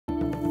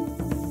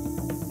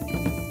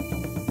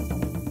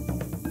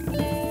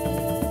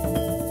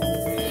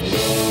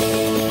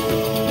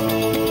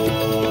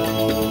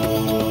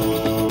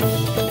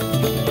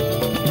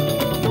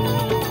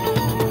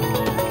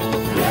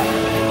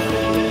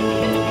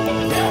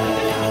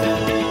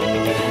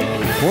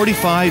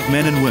45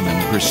 men and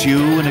women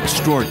pursue an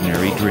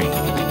extraordinary dream.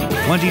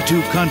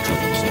 22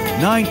 countries,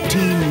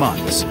 19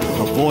 months,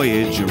 a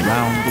voyage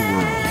around the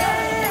world.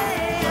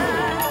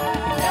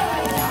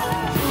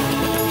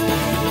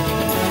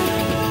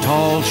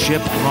 Tall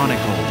Ship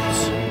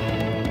Chronicles.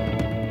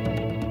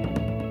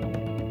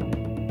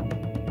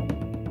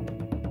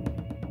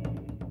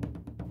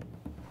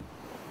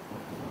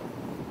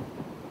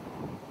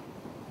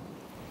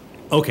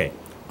 Okay,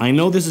 I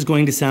know this is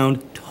going to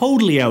sound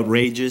totally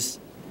outrageous,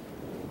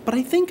 but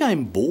I think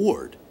I'm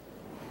bored.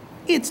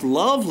 It's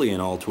lovely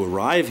and all to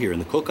arrive here in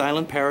the Cook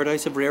Island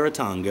paradise of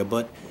Rarotonga,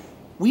 but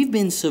we've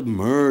been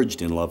submerged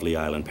in lovely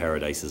island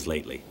paradises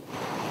lately.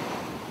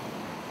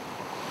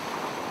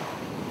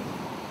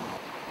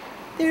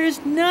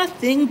 There's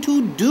nothing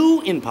to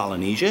do in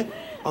Polynesia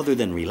other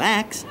than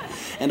relax,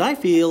 and I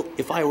feel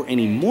if I were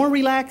any more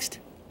relaxed,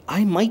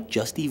 I might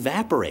just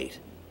evaporate.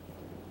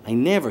 I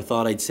never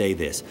thought I'd say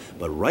this,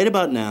 but right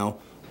about now,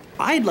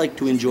 I'd like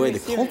to enjoy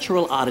the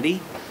cultural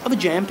oddity of a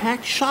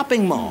jam-packed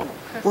shopping mall,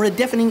 or a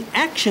deafening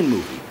action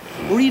movie,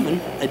 or even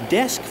a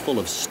desk full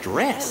of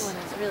stress.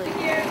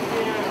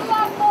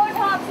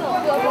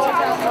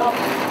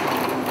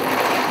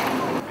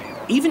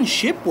 Even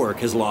ship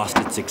work has lost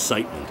its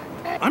excitement.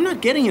 I'm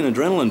not getting an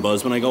adrenaline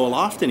buzz when I go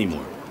aloft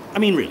anymore. I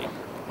mean, really,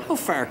 how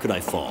far could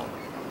I fall?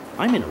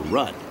 I'm in a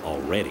rut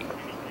already.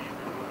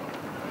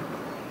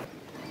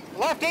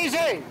 Left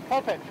easy,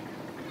 pulpit.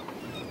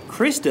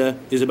 Krista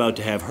is about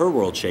to have her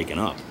world shaken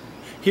up.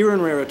 Here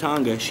in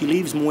Rarotonga, she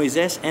leaves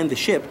Moises and the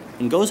ship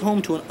and goes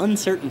home to an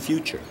uncertain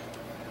future.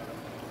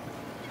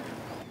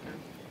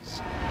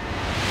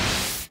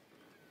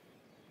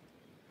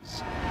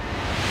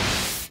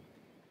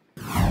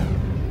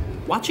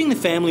 Watching the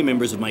family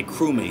members of my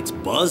crewmates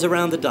buzz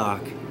around the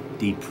dock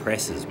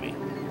depresses me.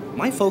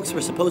 My folks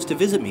were supposed to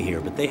visit me here,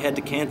 but they had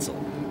to cancel.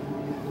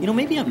 You know,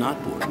 maybe I'm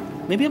not bored.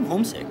 Maybe I'm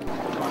homesick. Can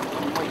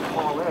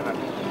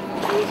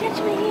you touch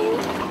my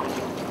hand?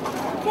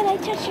 Can I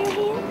touch your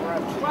hand?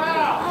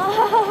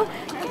 Oh,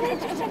 can I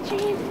touch your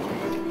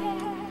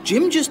hand?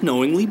 Jim just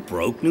knowingly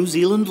broke New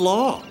Zealand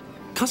law.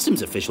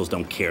 Customs officials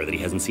don't care that he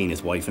hasn't seen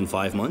his wife in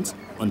 5 months.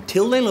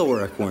 Until they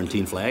lower a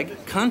quarantine flag,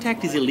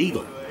 contact is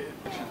illegal.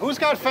 Who's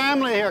got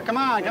family here? Come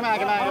on, come on,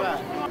 come on, come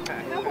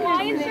on. No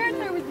Hawaiian shirts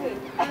are with me.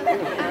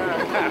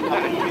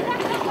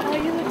 Oh,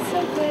 you look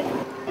so good.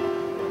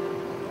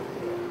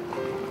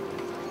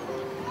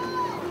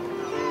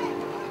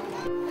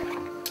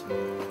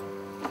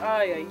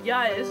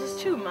 Yeah, this is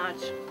too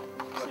much.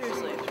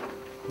 Seriously.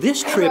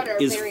 This trip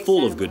is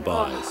full of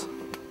goodbyes.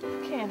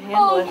 Can't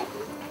handle it.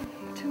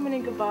 Too many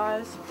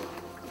goodbyes.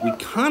 We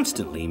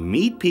constantly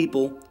meet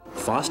people,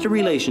 foster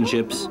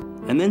relationships,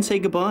 and then say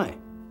goodbye.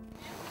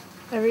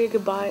 Every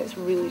goodbye is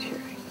really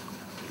teary.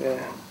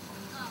 Yeah.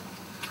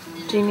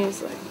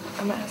 Jeannie's like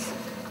a mess.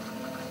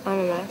 I'm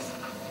a mess.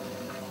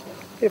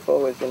 You've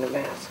always been a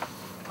mess.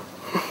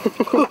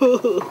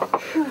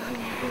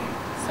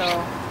 So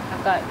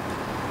I've got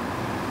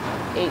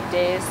 8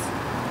 days,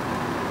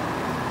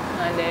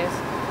 9 days.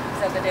 Is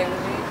that the day we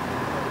leave?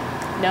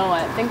 No,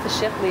 I think the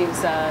ship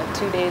leaves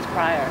 2 days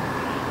prior.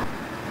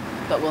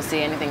 But we'll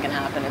see, anything can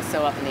happen. It's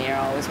so up in the air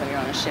always when you're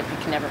on a ship. You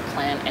can never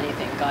plan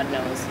anything, God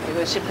knows.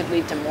 The ship could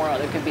leave tomorrow.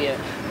 There could be a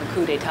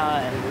coup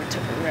d'etat in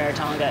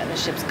Rarotonga and the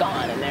ship's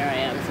gone and there I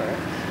am for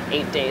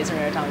 8 days in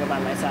Rarotonga by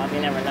myself.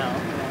 You never know,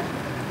 you know.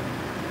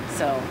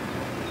 So,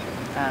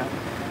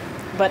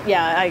 but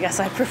yeah, I guess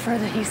I prefer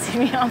that you see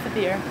me off at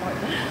the airport.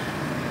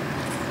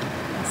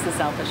 That's the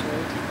selfish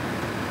route.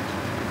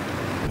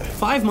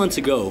 5 months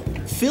ago,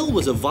 Phil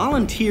was a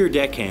volunteer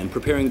deckhand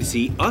preparing to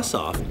see us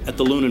off at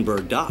the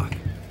Lunenburg dock.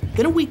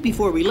 Then a week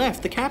before we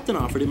left, the captain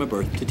offered him a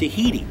berth to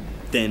Tahiti.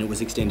 Then it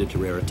was extended to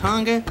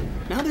Rarotonga.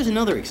 Now there's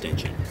another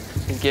extension.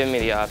 He's given me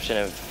the option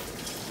of,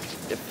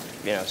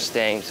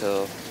 staying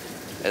till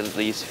at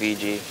least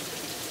Fiji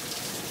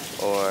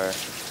or,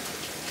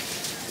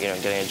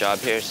 getting a job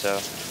here. So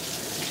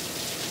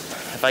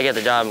if I get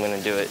the job, I'm going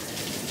to do it.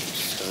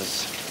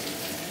 Because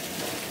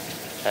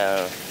I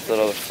have a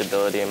little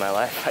stability in my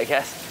life, I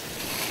guess.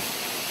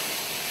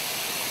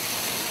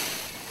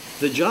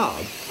 The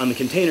job on the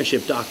container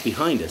ship dock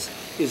behind us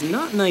is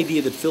not an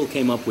idea that Phil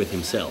came up with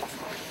himself.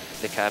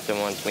 The captain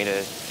wants me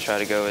to try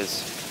to go as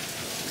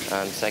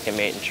second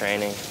mate in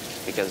training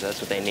because that's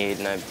what they need,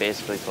 and I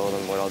basically told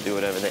them I'll do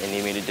whatever they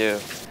need me to do.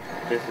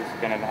 This is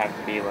going to have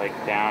to be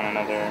down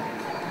another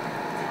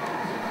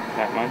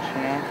that much,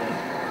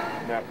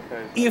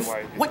 If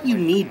what you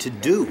need to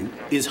do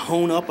is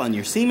hone up on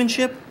your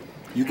seamanship,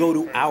 you go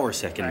to our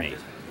second mate.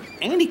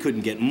 Andy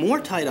couldn't get more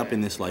tied up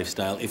in this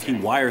lifestyle if he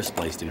wire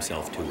spliced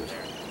himself to it.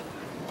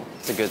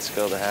 It's a good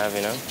skill to have,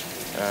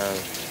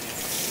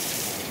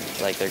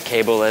 like their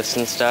cable lifts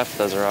and stuff,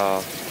 those are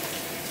all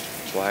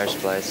wire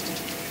spliced.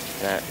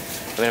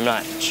 I'm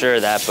not sure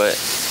of that, but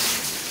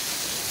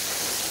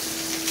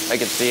I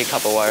could see a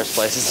couple wire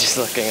splices just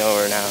looking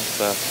over now.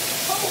 So,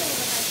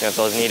 if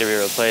those need to be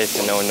replaced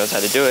and no one knows how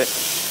to do it,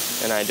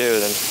 and I do,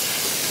 then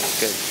it's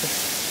good.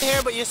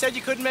 Here, but you said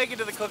you couldn't make it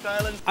to the Cook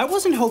Islands. I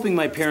wasn't hoping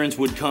my parents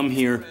would come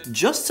here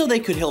just so they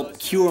could help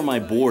cure my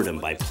boredom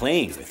by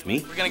playing with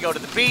me. We're gonna go to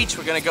the beach,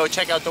 we're gonna go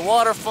check out the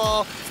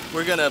waterfall,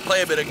 we're gonna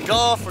play a bit of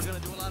golf, we're gonna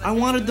do a lot of... I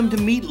wanted them to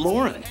meet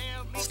Lauren.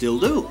 Still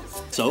do.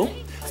 So,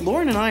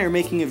 Lauren and I are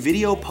making a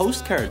video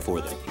postcard for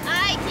them.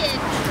 I can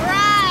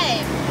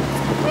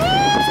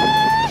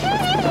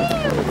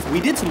drive!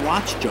 We did some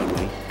watch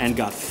juggling and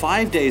got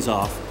 5 days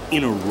off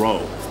in a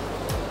row.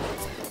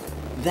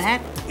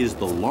 That is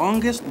the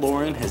longest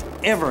Lauren has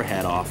ever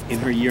had off in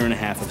her 1.5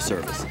 years of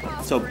service.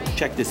 So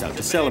check this out.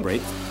 To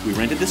celebrate, we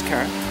rented this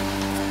car,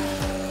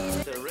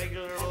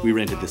 we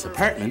rented this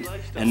apartment,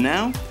 and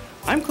now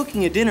I'm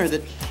cooking a dinner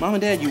that Mom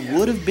and Dad, you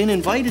would have been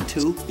invited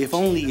to if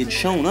only you'd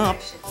shown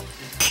up.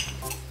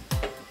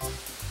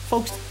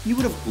 Folks, you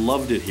would have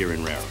loved it here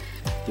in Rara.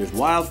 There's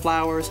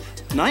wildflowers,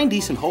 9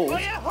 decent holes,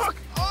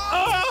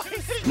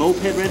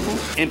 moped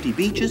rentals, empty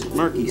beaches,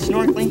 murky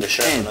snorkeling,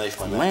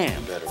 and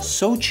lamb.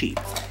 So cheap,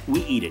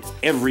 we eat it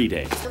every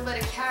day. A little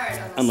bit of carrot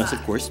on the Unless, side.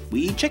 of course,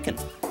 we eat chicken.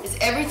 It's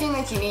everything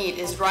that you need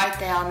is right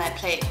there on that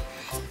plate.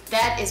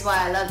 That is why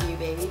I love you,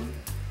 baby.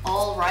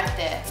 All right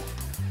there.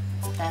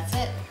 That's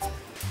it.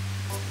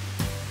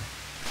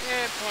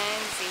 You're a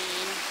pansy.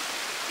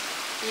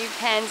 You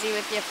pansy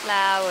with your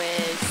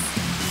flowers.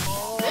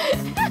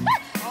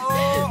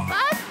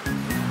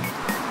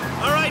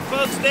 All right,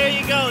 folks, there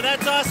you go.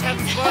 That's us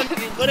having fun.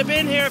 You could have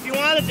been here if you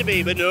wanted to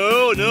be, but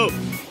no.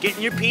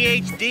 Getting your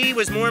PhD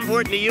was more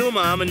important to you,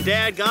 Mom, and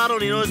Dad, God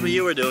only knows what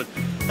you were doing.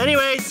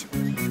 Anyways,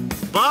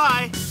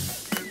 bye.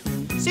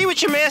 See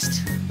what you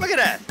missed? Look at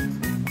that.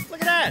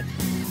 Look at that.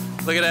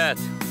 Look at that.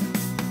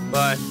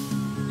 Bye.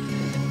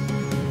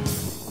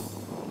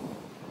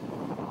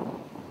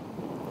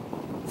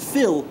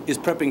 Phil is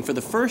prepping for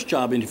the first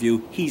job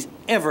interview he's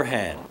ever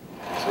had.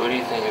 So what do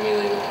you think of me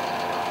leaving?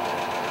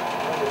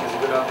 I think it's a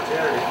good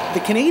opportunity.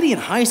 The Canadian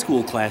high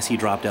school class he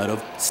dropped out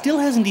of still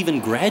hasn't even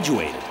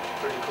graduated.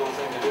 Pretty cool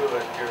thing to do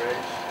at your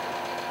age.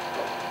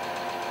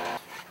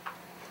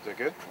 Is that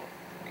good?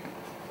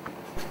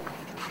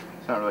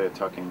 It's not really a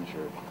tuck-in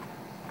shirt.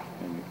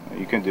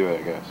 You can do it,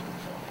 I guess.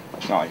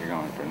 It's not like you're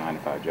going for a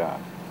 9-to-5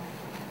 job.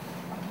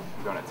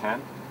 You're going at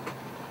 10?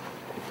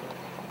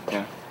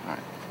 Yeah? All right.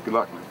 Good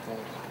luck, man.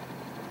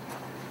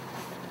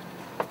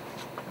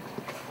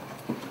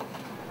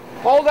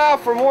 Hold out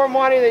for more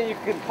money than you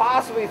could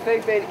possibly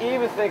think they'd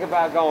even think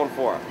about going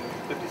for.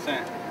 50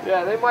 cents.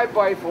 Yeah, they might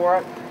bite for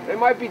it. They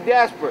might be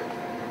desperate.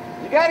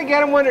 You gotta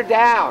get them when they're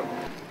down.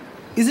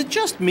 Is it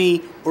just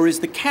me, or is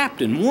the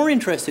captain more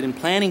interested in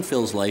planning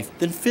Phil's life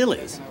than Phil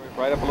is?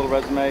 Write up a little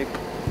resume.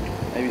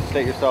 Maybe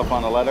state yourself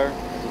on a letter.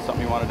 This is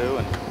something you want to do,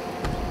 and,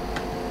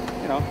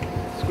 you know,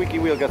 squeaky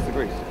wheel gets the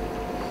grease.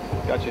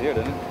 Got you here,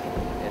 didn't it?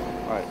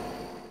 Yeah. All right.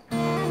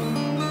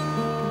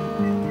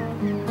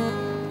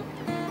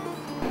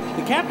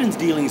 The captain's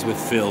dealings with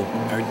Phil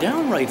are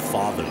downright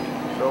fatherly.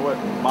 So what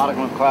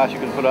modicum of class you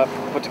can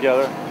put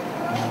together.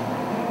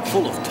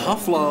 Full of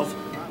tough love,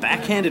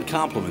 backhanded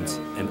compliments,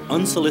 and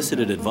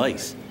unsolicited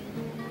advice.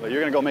 Well,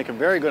 you're going to go make a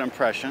very good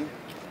impression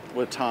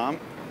with Tom,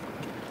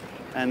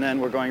 and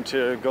then we're going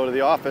to go to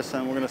the office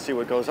and we're going to see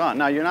what goes on.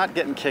 Now, you're not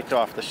getting kicked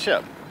off the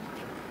ship.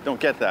 Don't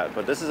get that,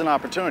 but this is an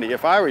opportunity.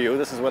 If I were you,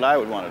 this is what I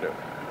would want to do.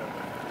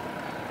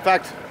 In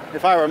fact,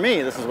 if I were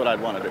me, this is what I'd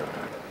want to do.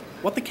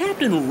 What the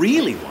captain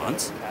really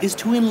wants is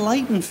to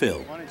enlighten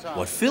Phil.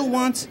 What Phil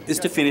wants is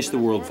to finish the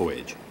world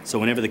voyage. So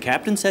whenever the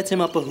captain sets him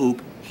up a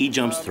hoop, he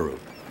jumps through.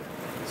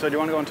 So do you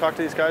want to go and talk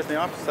to these guys in the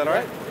office? Is that all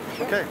right?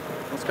 Okay,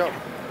 let's go.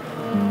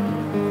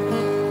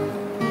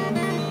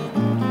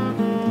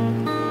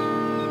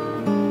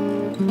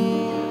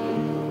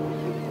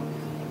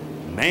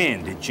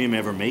 Man, did Jim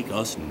ever make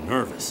us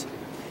nervous.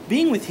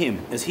 Being with him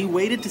as he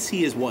waited to see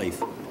his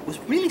wife was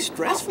really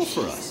stressful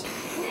for us.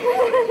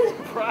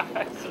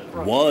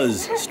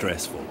 Was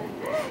stressful.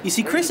 You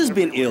see, Chris has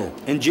been ill,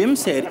 and Jim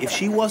said if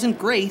she wasn't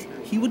great,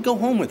 he would go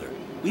home with her.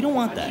 We don't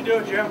want that. How'd you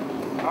do, Jim?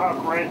 Oh,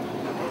 great.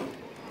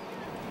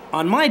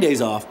 On my days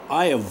off,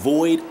 I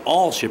avoid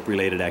all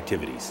ship-related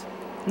activities.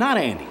 Not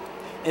Andy.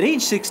 At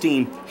age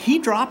 16, he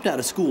dropped out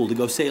of school to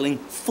go sailing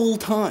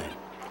full-time.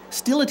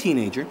 Still a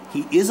teenager,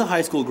 he is a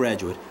high school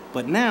graduate,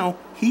 but now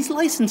he's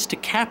licensed to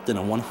captain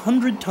a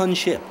 100-ton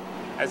ship.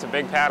 That's a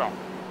big paddle.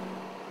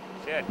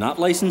 Shit. Not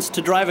licensed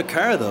to drive a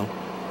car, though.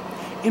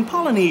 In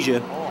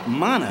Polynesia,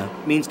 mana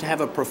means to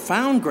have a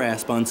profound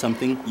grasp on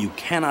something you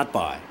cannot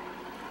buy.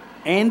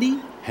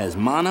 Andy has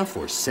mana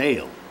for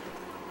sail.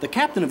 The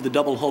captain of the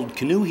double-hulled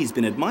canoe he's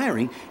been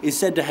admiring is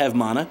said to have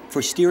mana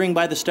for steering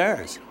by the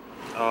stars.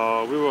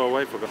 We were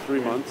away for 3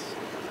 months.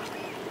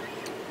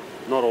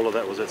 Not all of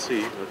that was at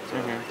sea,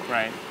 but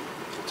Right.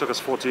 it took us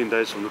 14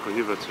 days from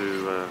Nuku'hiva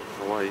to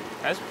Hawaii.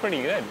 That's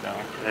pretty good,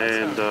 though.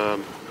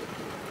 And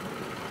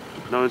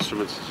no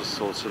instruments, just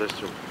all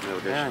celestial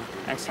navigation. Yeah,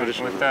 excellent.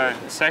 Traditional With the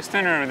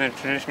sextant or the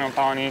traditional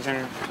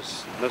Polynesian?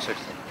 Just no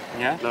sextant.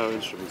 Yeah? No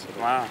instruments at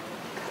all. Wow.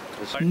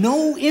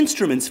 No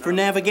instruments for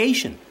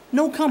navigation.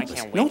 No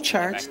compass, no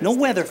charts, no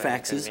weather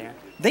faxes.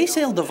 They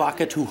sailed the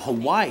Vaca to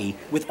Hawaii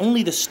with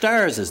only the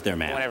stars as their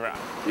map. Whatever.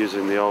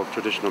 Using the old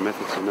traditional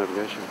methods of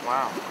navigation.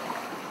 Wow.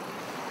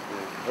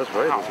 Yeah, that's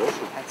right. That's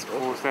awesome. That's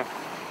cool stuff.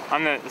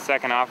 I'm the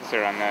second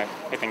officer on the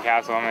Picton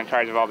Castle. I'm in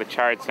charge of all the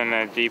charts and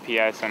the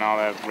GPS and all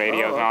the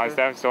radios and all that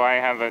stuff. So I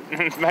have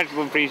a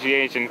special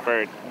appreciation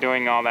for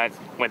doing all that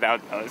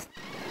without those.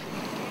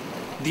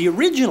 The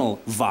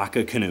original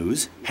Vaca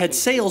canoes had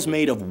sails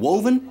made of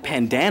woven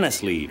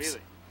pandanus leaves,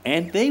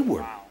 and they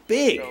were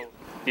big.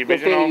 The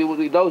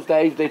original, those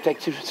days, they take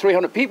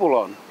 300 people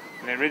on.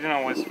 the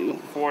original was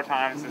 4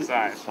 times the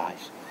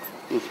size.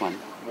 This one.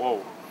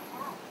 Whoa,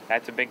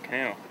 that's a big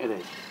canoe. It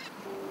is.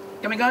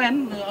 Can we go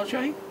in? I'll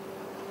show you.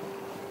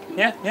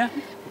 Yeah, yeah.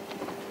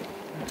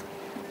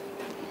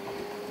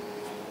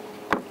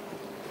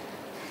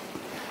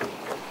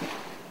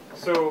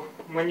 So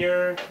when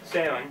you're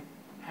sailing,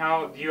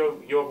 how do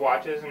you have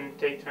watches and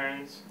take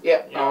turns?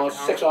 Yeah, You know,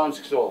 6 on,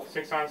 6 off.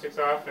 6 on, 6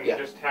 off, and Yeah.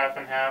 just half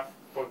and half,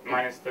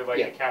 minus the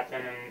Yeah. the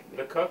captain and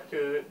the cook.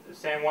 Do the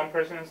same one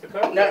person is the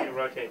cook? No. Or you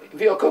rotate? If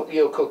you're a cook,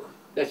 you're a cook.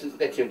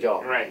 That's your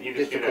job. Right, you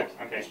just do a that.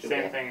 cook. Okay, Just do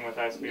same that. thing with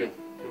us. We have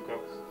 2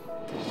 cooks.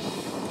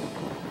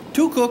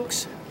 2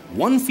 cooks,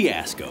 1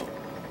 fiasco.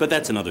 But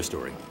that's another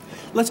story.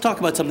 Let's talk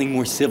about something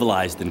more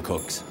civilized than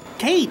cooks.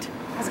 Kate!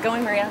 How's it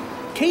going, Maria?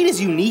 Kate is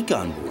unique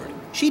on board.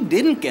 She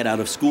didn't get out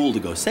of school to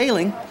go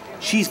sailing.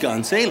 She's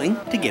gone sailing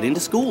to get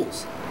into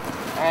schools.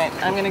 All right,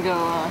 I'm gonna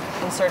go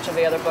in search of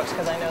the other books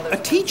because I know A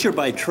there's... teacher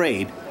by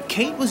trade,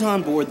 Kate was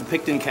on board the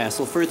Picton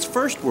Castle for its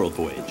first world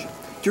voyage.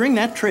 During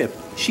that trip,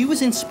 she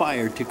was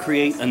inspired to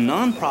create a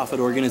non-profit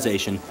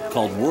organization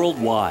called World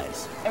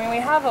Wise. I mean, we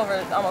have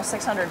over almost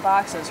 600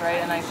 boxes, right?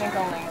 And I think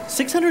only...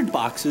 600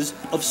 boxes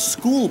of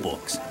school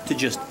books to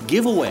just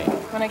give away.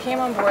 When I came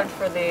on board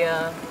for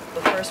the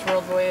first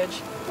world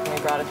voyage, we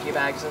brought a few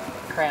bags of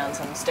crayons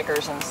and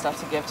stickers and stuff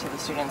to give to the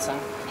students, and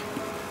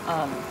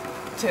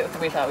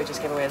we thought we'd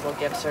just give away as little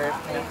gifts or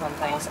fun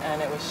things,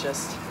 and it was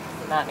just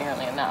not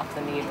nearly enough.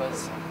 The need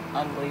was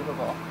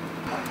unbelievable.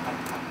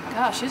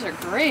 Gosh, these are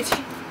great.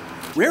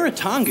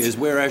 Rarotonga is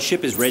where our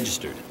ship is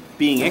registered.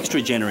 Being extra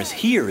generous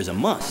here is a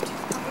must.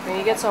 I mean,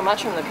 you get so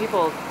much from the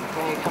people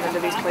when you come into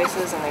these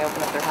places and they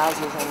open up their houses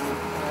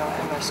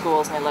and their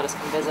schools and they let us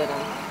come visit,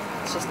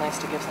 and it's just nice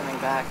to give something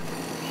back.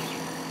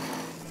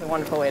 It's a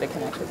wonderful way to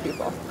connect with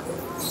people.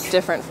 It's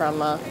different from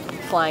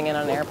flying in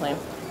on an airplane.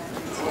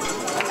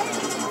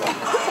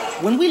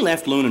 When we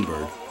left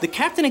Lunenburg, the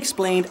captain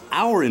explained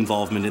our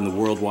involvement in the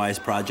World Wise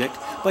project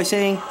by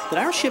saying that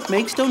our ship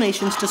makes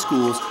donations to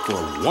schools for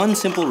one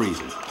simple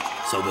reason,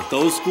 so that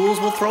those schools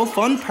will throw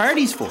fun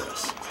parties for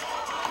us.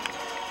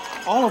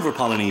 All over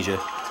Polynesia,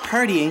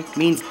 partying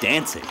means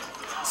dancing.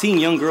 Seeing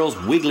young girls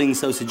wiggling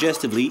so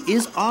suggestively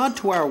is odd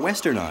to our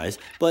Western eyes,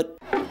 but...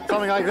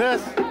 Something like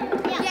this?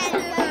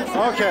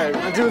 Okay,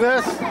 and do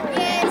this?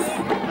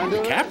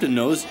 The captain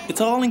knows it's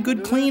all in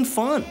good, clean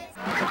fun.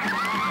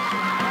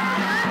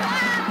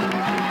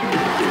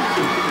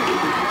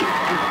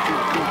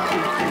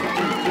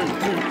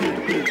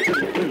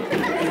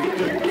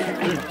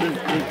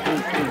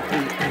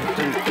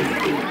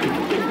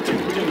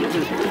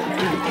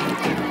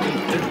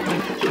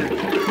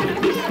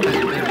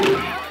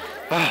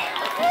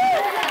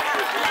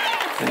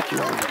 Thank you.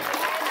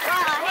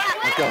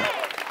 Okay.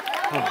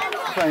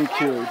 Oh, thank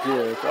you,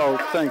 dear. Oh,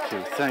 thank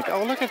you.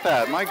 Oh, look at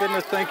that. My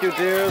goodness, thank you,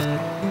 dear.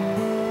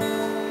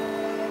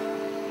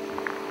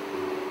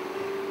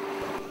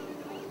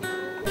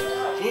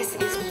 This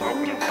is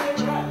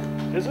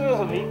wonderful. Isn't it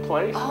a neat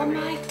place? Oh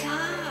my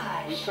gosh.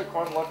 We took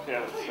one look at it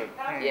and said,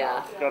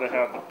 Yeah. gotta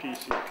have the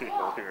PC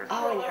people here.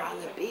 Oh, and you're on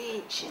the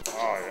beach.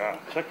 Oh yeah,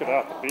 check it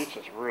out. The beach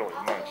is really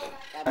nice.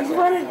 I've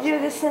wanted to do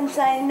this since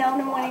I've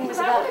known him when he was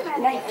about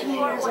 19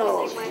 years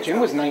old. Jim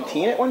was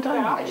 19 at one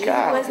time? Oh my He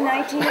God. was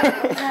 19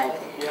 at one time,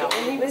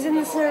 and he was in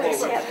the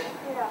service, yep.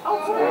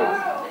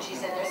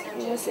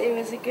 It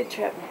was a good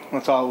trip.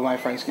 That's all my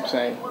friends keep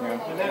saying. You know,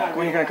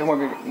 when are you gonna come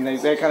over? And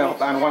they kind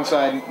of on one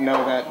side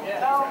know that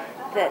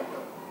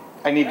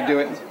I need to do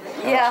it.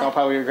 Yeah. So I'll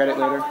probably regret it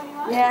later.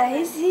 Yeah,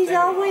 he's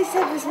always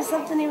said this was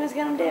something he was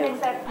going to do.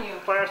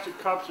 Plastic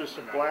cups, there's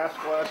some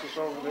glasses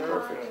over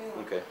there.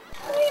 Okay.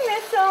 We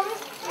miss them.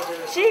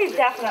 She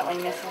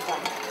definitely misses them.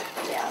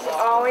 Yeah,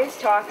 we're always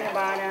talking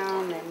about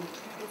them, and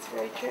it's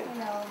very true.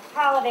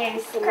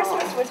 Holidays.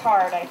 Christmas was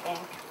hard, I think.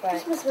 But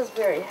Christmas was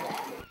very hard.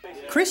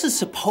 Chris is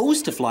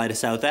supposed to fly to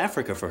South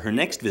Africa for her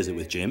next visit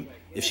with Jim.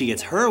 If she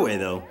gets her way,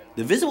 though,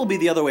 the visit will be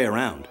the other way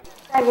around.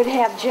 I would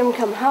have Jim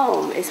come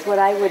home, is what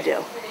I would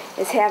do,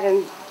 is have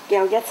him,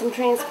 get some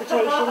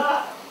transportation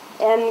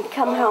and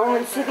come home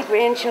and see the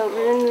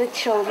grandchildren and the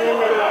children.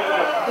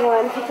 And,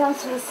 and if he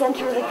comes to the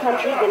center of the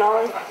country, then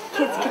all the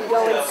kids can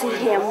go and see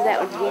him. That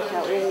would work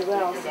out really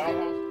well.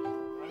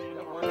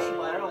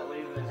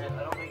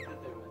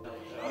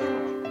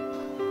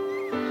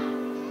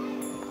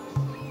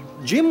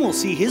 Jim will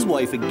see his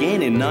wife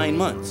again in 9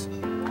 months.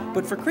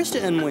 But for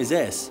Krista and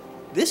Moises,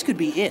 this could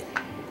be it.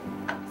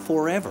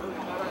 Forever.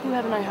 Who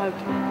haven't I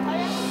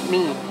hugged?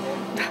 Me.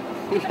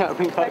 You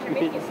haven't hugged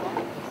me.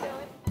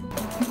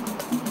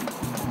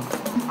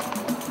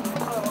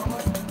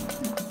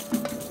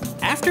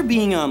 After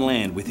being on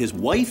land with his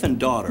wife and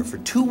daughter for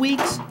 2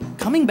 weeks,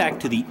 coming back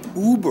to the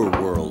uber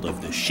world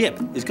of the ship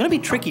is going to be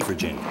tricky for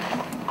Jim.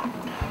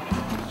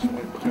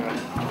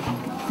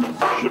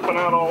 Shipping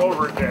out all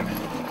over again.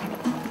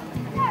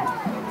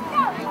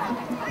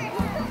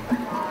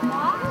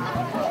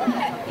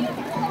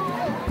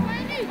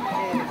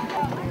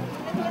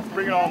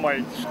 Bringing all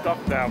my stuff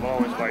down,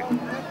 always like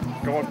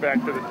going back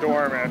to the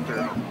dorm after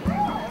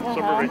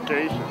summer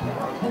vacation.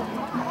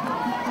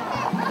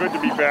 It's good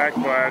to be back,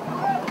 but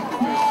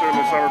as soon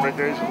as summer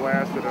vacation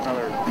lasted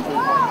another 2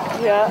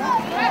 months. Yeah.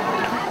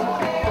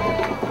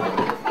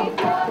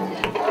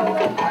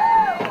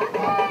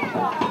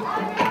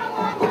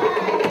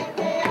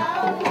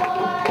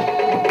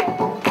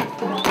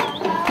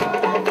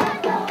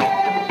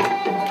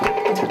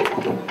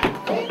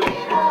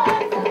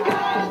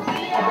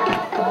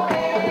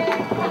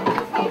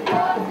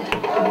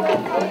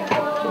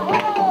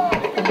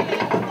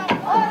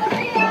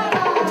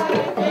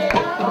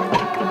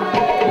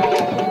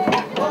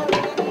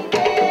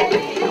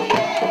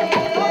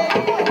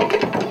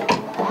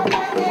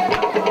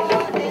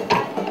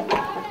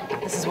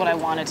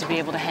 To be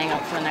able to hang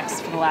out for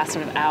the last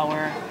sort of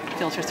hour,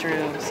 filter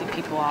through, see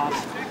people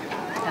off,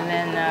 and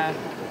then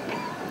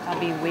I'll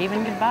be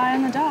waving goodbye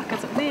on the dock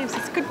as it leaves.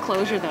 It's good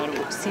closure though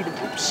to see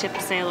the ship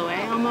sail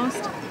away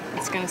almost.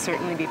 It's going to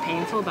certainly be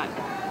painful, but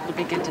it'll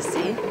be good to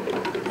see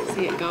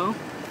it go.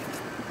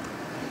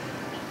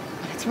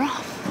 But it's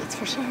rough, that's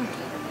for sure.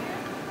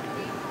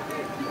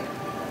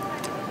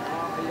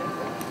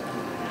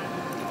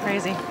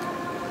 Crazy.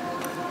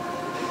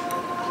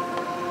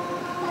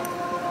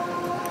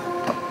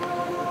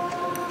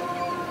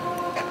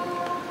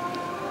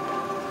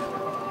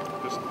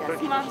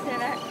 Mom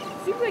said,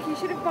 seems like you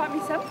should have bought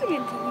me something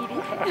in Tahiti.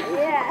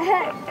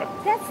 Yeah,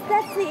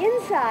 that's the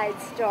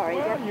inside story.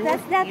 Well,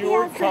 That's not you the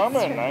were outside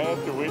coming. story. I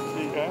had to wait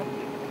till you got.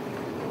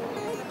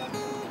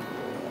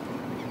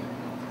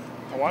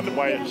 I wanted to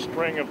buy a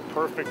string of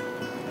perfect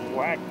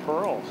black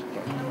pearls,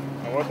 but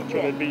I wasn't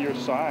sure they'd be your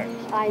size.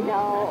 I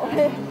know.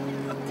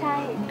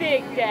 Tiny.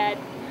 Big, Dad.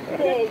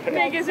 Big.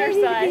 Big is her They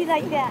need to size. be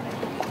like that.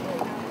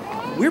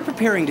 We're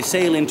preparing to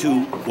sail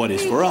into what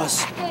is for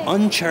us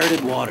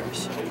uncharted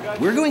waters.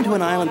 We're going to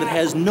an island that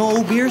has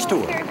no beer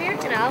store. Beer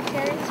can all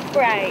carry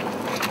Sprite.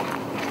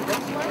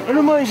 An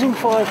amazing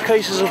 5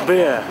 cases of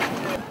beer.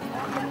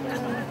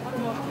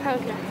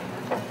 Okay.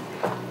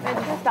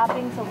 It's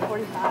stopping till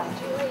 45.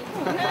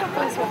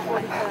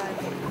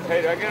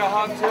 Hey, do I get a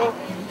hug too?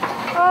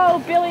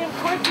 Oh, Billy, of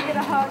course you get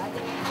a hug.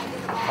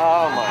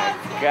 Oh my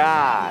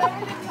God.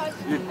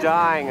 You're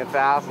dying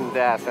 1,000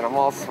 deaths and I'm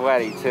all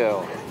sweaty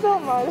too. So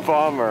much.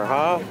 Bummer,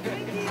 huh?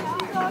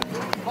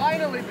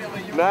 Finally,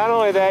 Billy. Not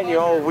only that, you're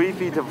all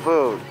weepy to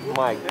boot.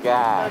 My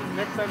God.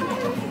 Next time.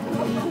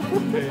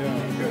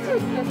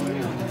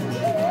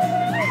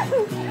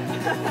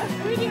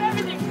 We do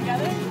everything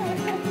together.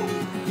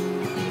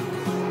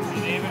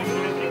 David, as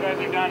soon as you guys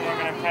are done, we're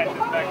going to patch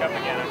this back up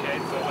again, okay?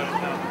 So let us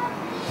know.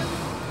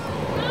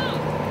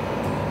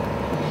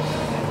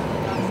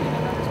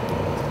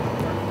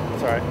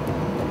 It's all right.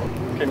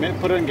 Okay,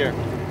 put it in gear.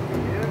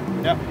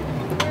 Yep.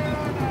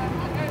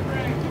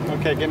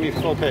 Okay, give me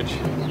full pitch.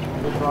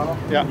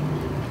 Yeah.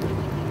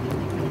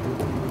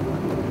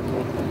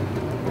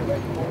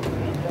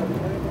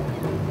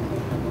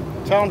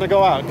 Tell them to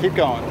go out. Keep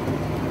going.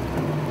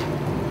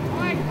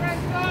 Bye,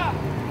 Krista.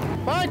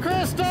 Bye,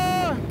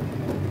 Krista.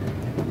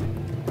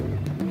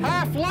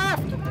 Half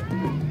left.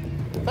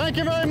 Thank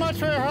you very much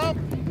for your help.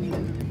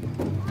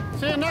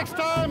 See you next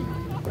time.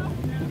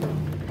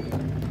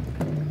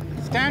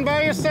 Stand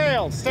by your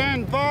sails.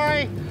 Stand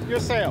by your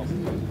sails.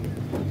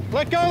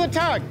 Let go of the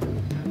tug.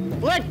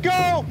 Let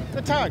go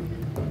the tug.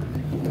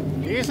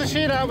 Ease the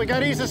sheet out. We got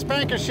to ease the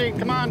spanker sheet.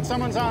 Come on,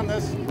 someone's on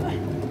this.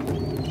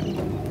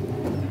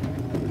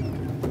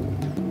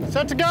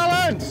 Set to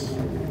gallants.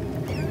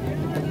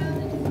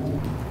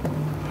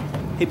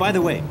 Hey, by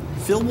the way,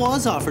 Phil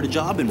was offered a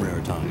job in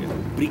Rarotonga,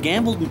 but he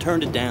gambled and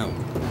turned it down.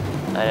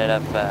 I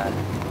ended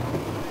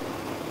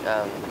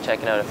up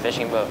checking out a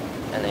fishing boat,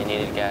 and they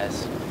needed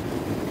guys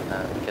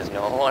because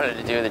no one wanted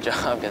to do the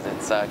job because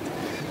it sucked.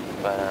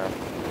 But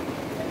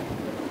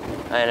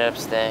I ended up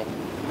staying.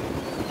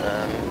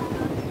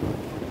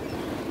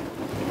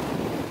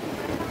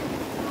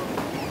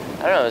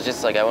 I don't know, it was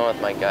just like I went with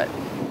my gut.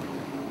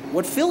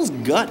 What Phil's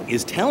gut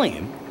is telling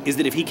him is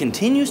that if he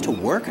continues to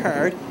work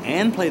hard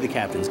and play the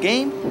captain's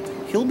game,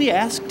 he'll be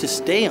asked to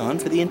stay on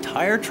for the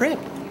entire trip.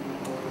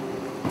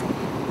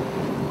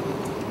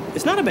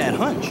 It's not a bad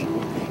hunch.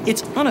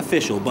 It's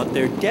unofficial, but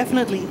there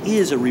definitely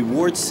is a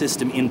reward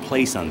system in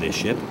place on this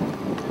ship.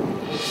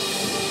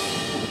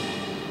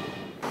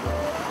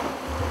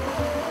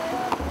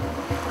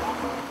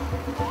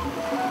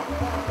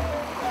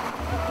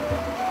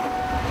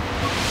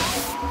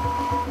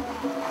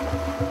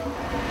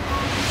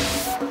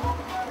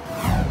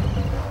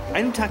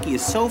 Ainutaki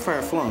is so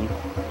far flung,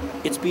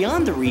 it's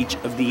beyond the reach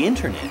of the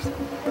internet.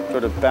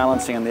 Sort of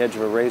balancing on the edge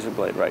of a razor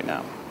blade right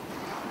now.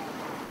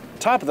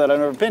 Top of that, I've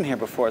never been here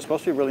before. It's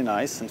supposed to be really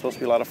nice and supposed to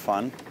be a lot of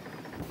fun.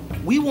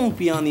 We won't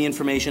be on the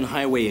information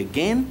highway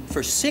again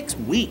for 6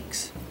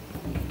 weeks.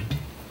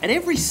 At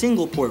every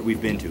single port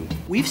we've been to,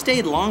 we've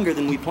stayed longer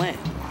than we planned.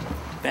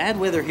 Bad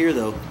weather here,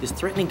 though, is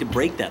threatening to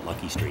break that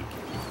lucky streak.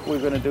 What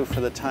we're going to do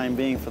for the time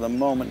being, for the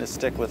moment, is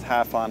stick with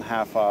half on,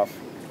 half off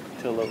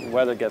till the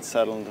weather gets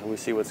settled, until we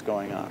see what's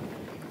going on.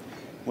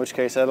 In which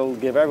case, that'll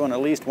give everyone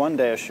at least 1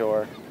 day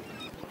ashore.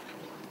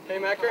 Hey,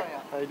 Macker.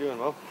 How you doing,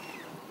 Mo?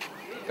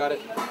 Got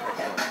it.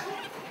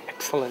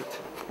 Excellent.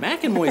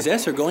 Mac and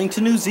Moises are going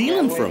to New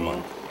Zealand for a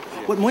month.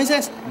 What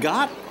Moises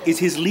got is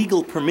his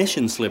legal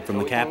permission slip from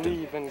the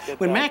captain.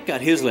 When Mac got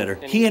his letter,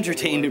 he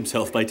entertained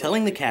himself by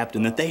telling the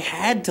captain that they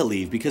had to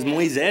leave because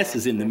Moises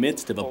is in the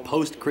midst of a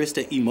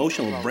post-Christa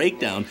emotional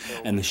breakdown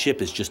and the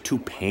ship is just too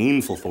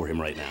painful for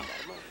him right now.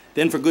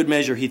 Then for good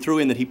measure, he threw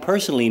in that he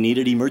personally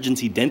needed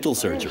emergency dental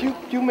surgery.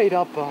 You made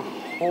up a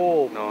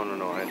whole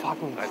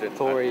fucking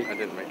story. I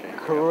didn't make it.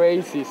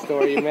 Crazy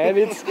story, man.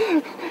 It's...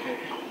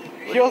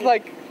 He was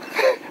like,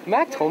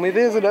 Mac told me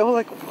this, and I was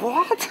like,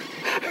 what?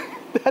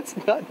 That's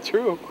not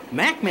true.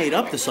 Mac made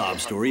up the sob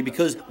story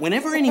because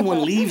whenever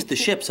anyone leaves the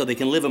ship so they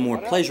can live a more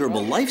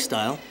pleasurable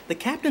lifestyle, the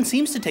captain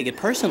seems to take it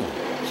personally.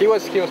 He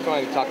was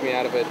trying to talk me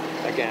out of it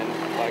again.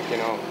 Like, you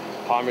know,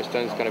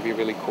 Palmerston's going to be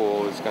really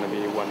cool. It's going to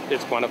be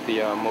one of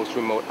the most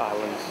remote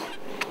islands.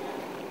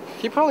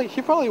 He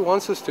probably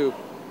wants us to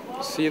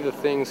see the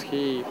things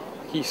he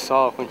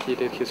saw when he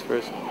did his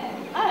first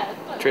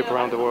trip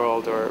around the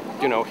world, or,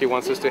 you know, he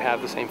wants us to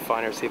have the same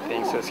fun or see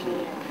things as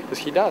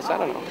he does. I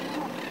don't know.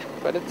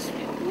 But it's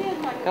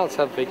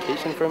a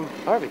vacation from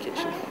our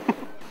vacation.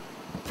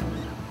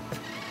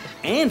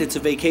 And it's a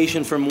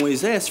vacation for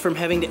Moises from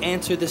having to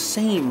answer the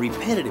same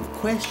repetitive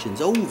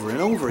questions over and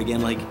over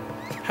again, like,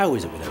 how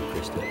is it without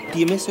Krista? Do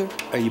you miss her?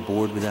 Are you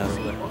bored without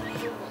her?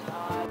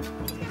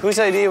 Whose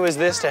idea was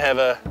this to have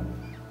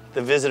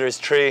the visitor's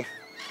tree?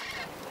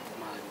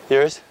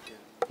 Yours?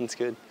 That's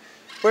good.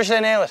 Where should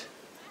I nail it?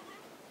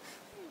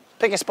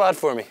 Pick a spot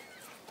for me.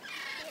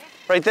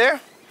 Right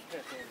there?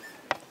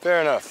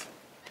 Fair enough.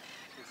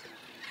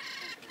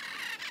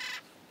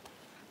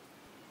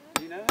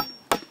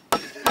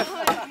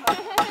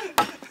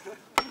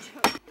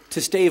 To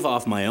stave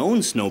off my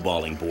own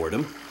snowballing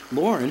boredom,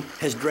 Lauren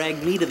has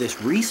dragged me to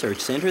this research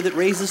center that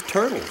raises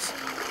turtles.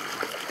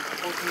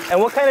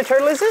 And what kind of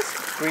turtle is this?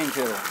 Green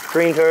turtle.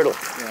 Green turtle.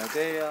 Yeah,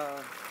 they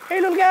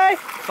Hey, little guy.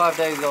 5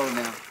 days old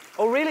now.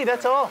 Oh, really?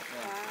 That's all?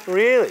 Yeah.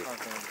 Really?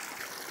 Okay.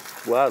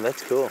 Wow,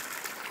 that's cool.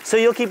 So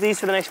you'll keep these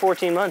for the next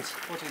 14 months?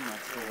 14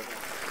 months, yeah.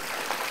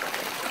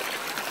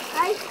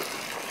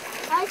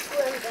 I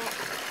swim that.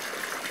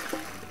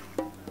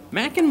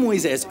 Mac and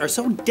Moises are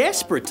so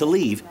desperate to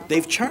leave,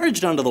 they've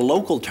charged onto the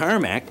local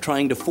tarmac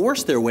trying to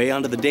force their way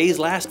onto the day's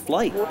last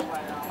flight.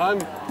 I'm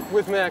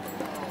with Mac.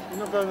 You're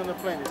not going on the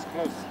plane, it's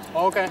close.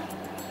 Okay.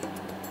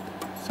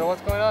 So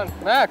what's going on?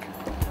 Mac!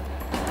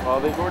 Well,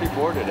 they've already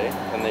boarded,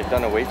 and they've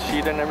done a weight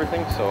sheet and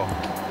everything, so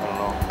I don't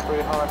know.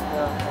 Pretty hard,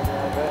 yeah.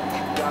 I bet.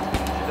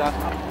 She's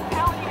asking.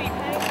 How much are you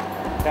paying?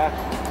 Cash.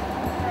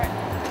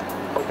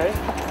 Okay?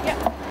 Yep,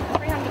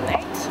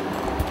 308.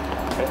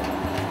 Okay.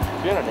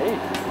 308?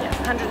 Yeah,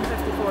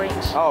 154 each.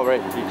 Oh,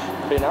 right, each.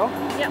 Pay now?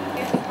 Yep.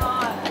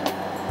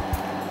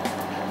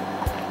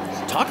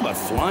 Talk about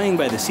flying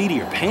by the seat of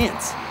your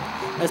pants.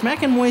 As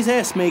Mac and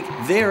Moises make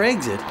their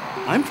exit,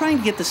 I'm trying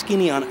to get the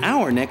skinny on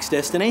our next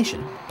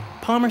destination,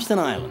 Palmerston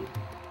Island.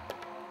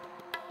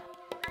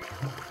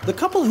 The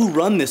couple who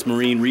run this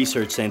marine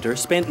research center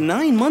spent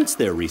 9 months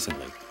there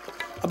recently.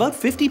 About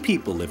 50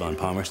 people live on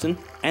Palmerston,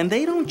 and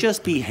they don't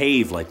just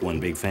behave like one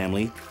big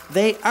family,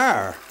 they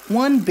are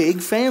one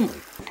big family.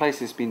 The place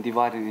has been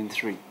divided in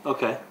 3.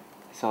 Okay.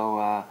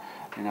 So,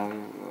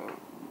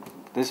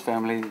 this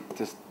family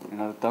just,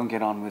 don't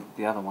get on with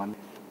the other one.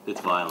 It's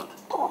violent.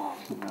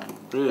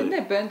 Really? Didn't they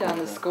burn down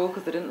the school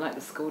because they didn't like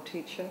the school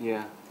teacher?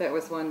 Yeah. That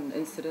was one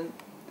incident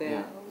there.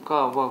 Yeah.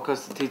 Oh, well,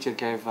 because the teacher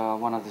gave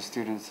one of the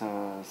students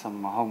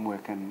some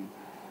homework and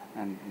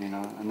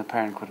the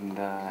parent couldn't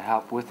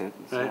help with it.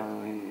 So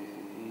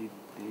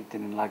he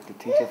didn't like the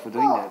teacher for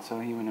doing that, so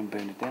he went and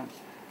burned it down.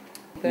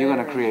 You're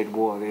going to create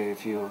war there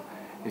if you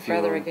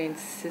brother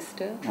against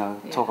sister.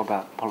 Talk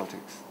about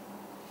politics.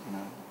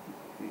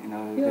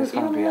 There's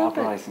going to be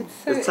uprising.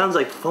 It sounds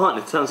like fun.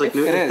 It sounds like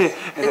it is.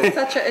 It's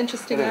such an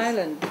interesting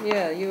island.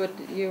 Yeah, you would,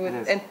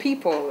 and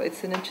people.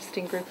 It's an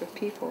interesting group of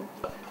people.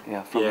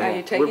 Yeah. Are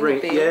you taking the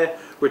beer? Yeah,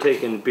 we're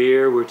taking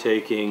beer. We're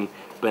taking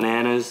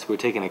bananas. We're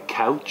taking a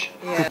couch.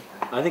 Yeah.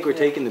 I think we're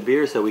taking the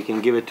beer so we can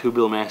give it to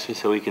Bill Masters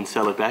so he can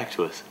sell it back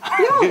to us.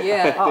 Oh,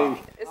 yeah.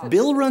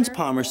 Bill runs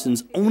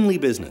Palmerston's only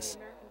business,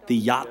 the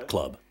Yacht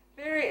Club.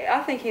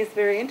 I think he's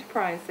very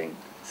enterprising.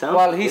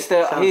 He's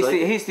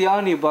the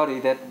only body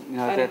that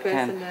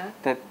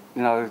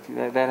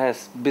that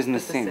has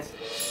business sense.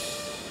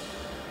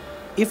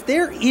 If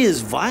there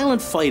is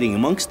violent fighting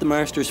amongst the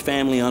Masters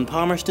family on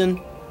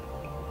Palmerston,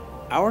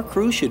 our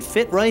crew should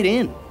fit right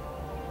in.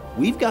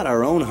 We've got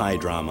our own high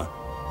drama,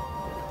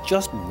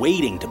 just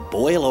waiting to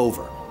boil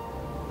over.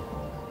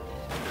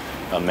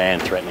 A man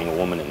threatening a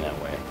woman in that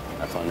way.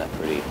 I found that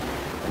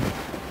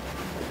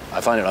I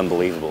find it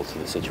unbelievable to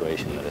the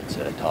situation that it's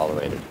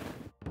tolerated.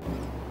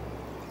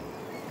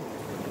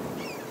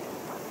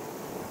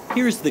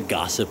 Here's the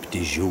gossip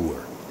du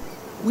jour.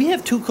 We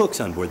have 2 cooks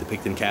on board the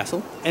Picton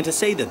Castle, and to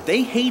say that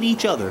they hate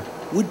each other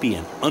would be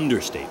an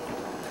understatement.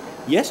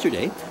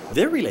 Yesterday,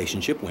 their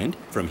relationship went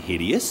from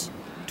hideous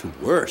to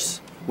worse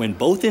when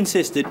both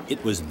insisted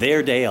it was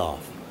their day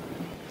off.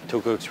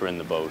 2 cooks were in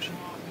the boat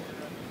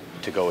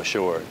to go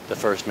ashore. The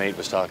first mate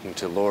was talking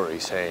to Laurie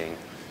saying,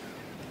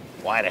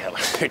 why the hell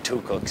are there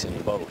 2 cooks in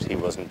the boat? He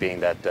wasn't being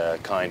that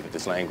kind with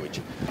his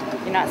language.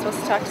 You're not supposed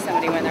to talk to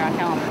somebody when they're on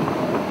helm.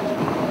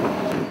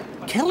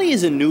 Kelly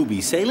is a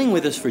newbie sailing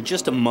with us for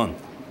just a month.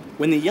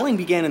 When the yelling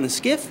began in the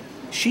skiff,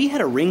 she had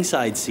a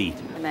ringside seat.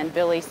 And then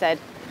Billy said,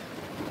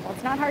 well,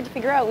 it's not hard to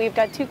figure out. We've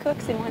got 2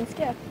 cooks in one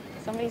skiff.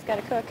 Somebody's got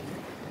to cook.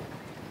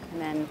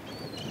 And then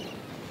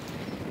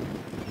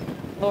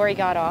Laurie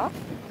got off.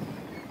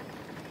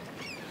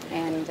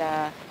 And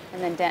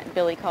then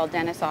Billy called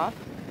Dennis off.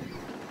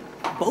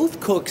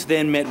 Both cooks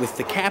then met with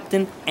the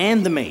captain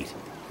and the mate.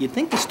 You'd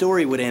think the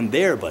story would end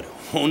there, but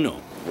oh no.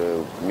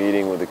 The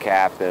meeting with the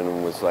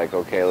captain was like,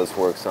 okay, let's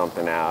work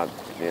something out.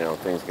 You know,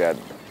 things got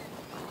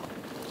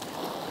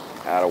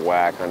out of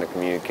whack on the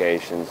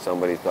communication.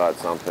 Somebody thought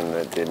something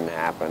that didn't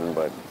happen,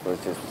 but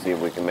let's just see if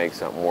we can make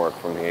something work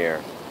from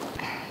here.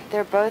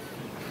 They're both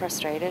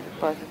frustrated,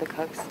 both of the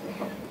cooks.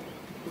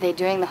 They're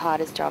doing the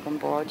hardest job on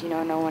board. You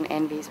know, no one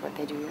envies what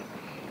they do.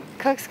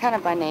 Cooks kind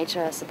of by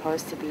nature are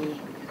supposed to be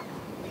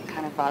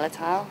kind of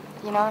volatile,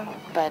 you know,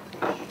 but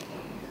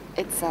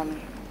it's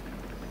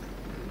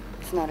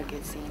not a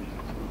good scene.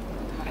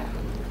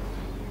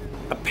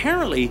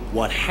 Apparently,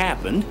 what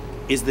happened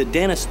is that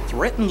Dennis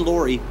threatened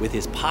Laurie with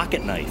his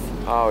pocket knife.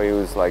 Oh, he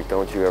was like,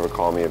 don't you ever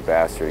call me a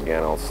bastard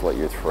again, I'll slit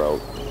your throat.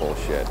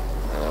 Bullshit.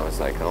 And I was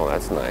like, oh,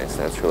 that's nice.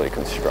 That's really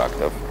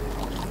constructive.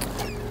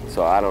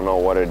 So I don't know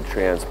what had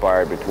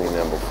transpired between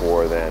them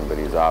before then, but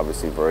he's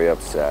obviously very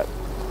upset.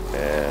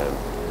 And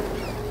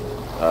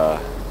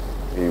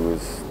it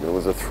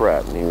was a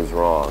threat, and he was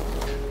wrong.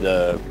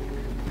 The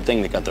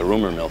thing that got the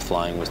rumor mill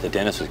flying was that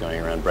Dennis was going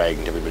around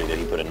bragging to everybody that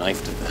he put a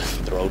knife to the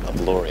throat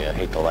of Laurie. I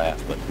hate to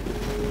laugh, but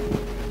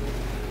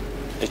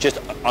it's just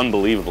an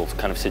unbelievable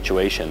kind of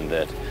situation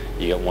that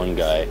you got one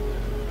guy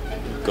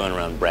going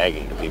around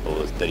bragging to people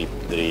that he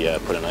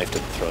put a knife to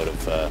the throat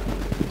of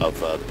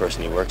the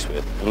person he works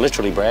with, and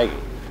literally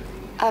bragging.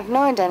 I've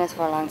known Dennis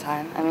for a long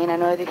time. I mean, I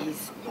know that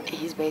he's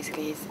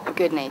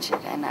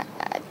good-natured, and I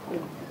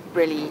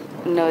really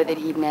know that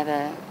he'd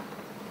never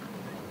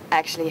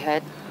actually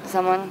hurt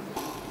someone.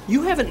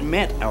 You haven't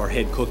met our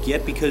head cook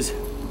yet because,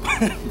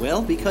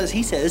 well, because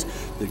he says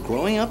that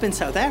growing up in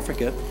South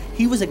Africa,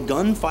 he was a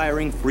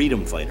gun-firing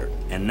freedom fighter,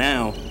 and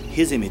now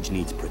his image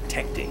needs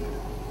protecting.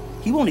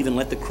 He won't even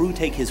let the crew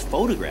take his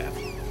photograph.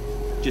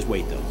 Just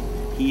wait, though.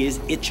 He is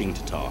itching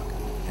to talk,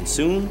 and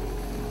soon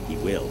he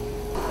will.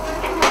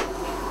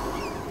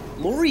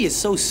 Laurie is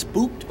so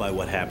spooked by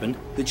what happened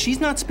that she's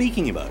not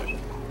speaking about it.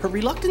 Her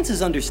reluctance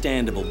is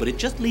understandable, but it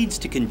just leads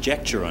to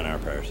conjecture on our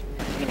part.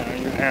 You know,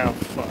 you have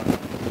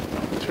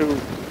 2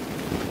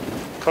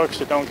 cooks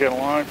that don't get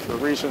along for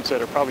reasons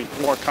that are probably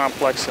more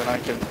complex than I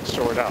can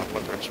sort out,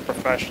 whether it's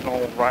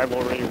professional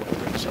rivalry,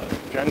 whether it's a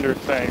gender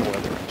thing,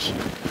 whether it's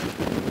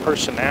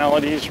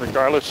personalities,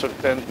 regardless of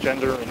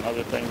gender and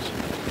other things.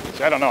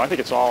 So I don't know, I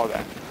think it's all of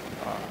that.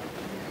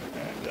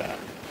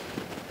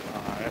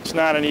 It's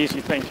not an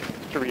easy thing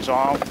to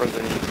resolve for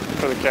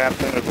the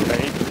captain or the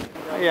mate.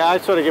 Yeah,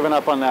 I'd sort of given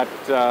up on that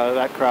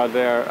crowd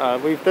there.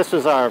 This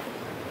was our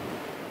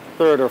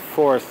 3rd or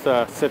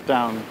 4th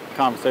sit-down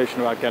conversation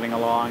about getting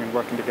along and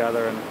working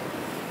together, and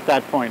at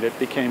that point it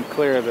became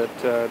clear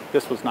that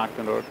this was not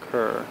going to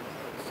occur.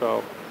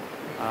 So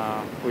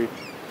we've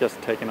just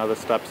taken other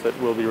steps that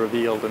will be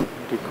revealed in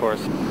due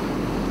course.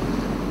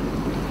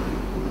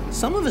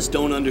 Some of us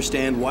don't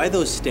understand why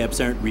those steps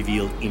aren't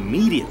revealed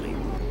immediately,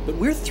 but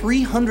we're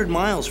 300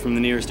 miles from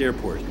the nearest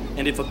airport,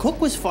 and if a cook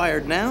was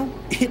fired now,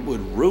 it would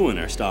ruin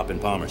our stop in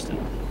Palmerston.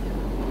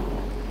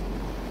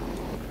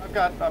 I've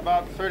got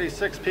about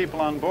 36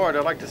 people on board.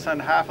 I'd like to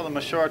send half of them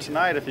ashore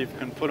tonight if you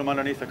can put them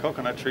underneath a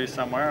coconut tree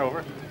somewhere.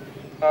 Over.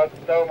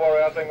 Don't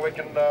worry, I think we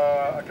can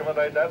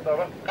accommodate that.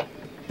 Over.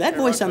 That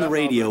voice on the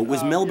radio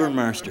was Melbourne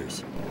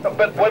Marsters. A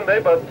bit windy,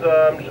 but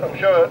I'm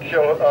sure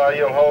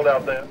you'll hold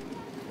out there.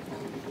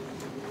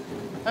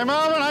 Hey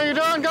Melbourne, how you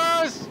doing,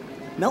 guys?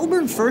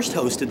 Melbourne first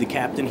hosted the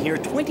captain here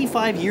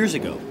 25 years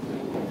ago.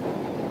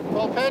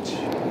 Full pitch,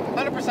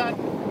 100%.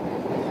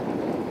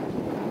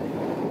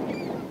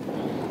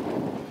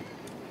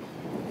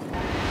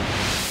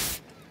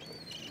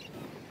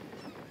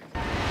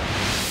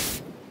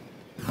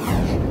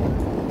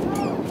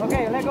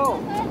 Okay, let go.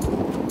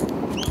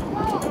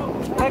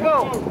 Let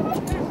go.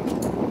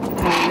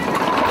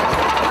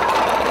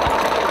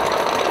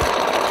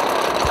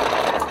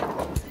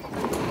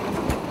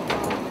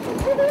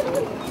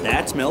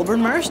 That's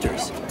Melbourne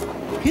Marsters.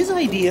 His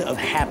idea of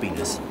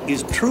happiness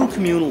is true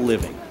communal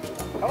living.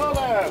 Hello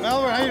there.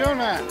 Melbourne, how you doing,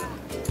 man?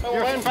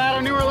 You're fatter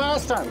than you were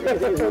last time.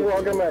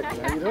 Welcome back.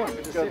 How you doing?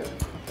 Good to see you.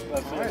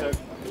 That's it.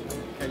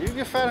 Yeah,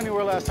 you fat on you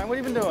were last time. What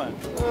have you been doing?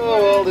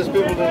 Oh, well, there's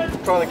people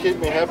trying to keep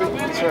me happy.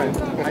 That's right.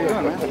 How you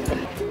doing,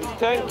 man?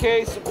 10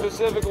 case of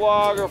Pacific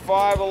Lager,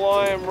 5 of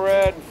Lime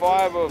Red, and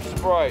 5 of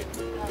Sprite.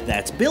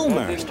 That's Bill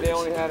Marsters.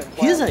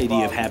 His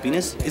idea of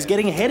happiness is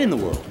getting ahead in the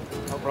world.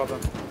 No problem.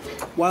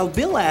 While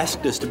Bill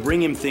asked us to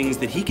bring him things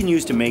that he can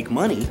use to make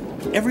money,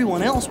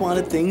 everyone else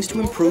wanted things to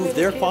improve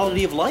their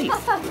quality of life.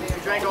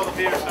 You drank all the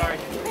beer, sorry.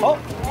 Oh,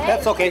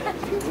 that's okay.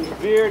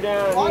 There's beer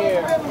down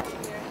here.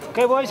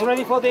 Okay, boys,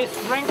 ready for this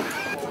drink?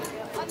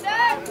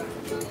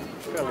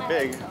 Fairly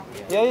big.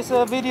 Yeah, it's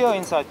a video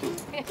inside too.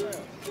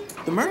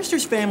 The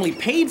Marsters family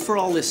paid for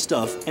all this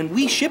stuff, and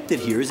we shipped it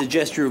here as a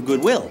gesture of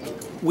goodwill,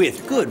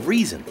 with good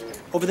reason.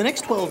 Over the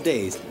next 12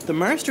 days, the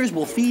Marsters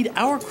will feed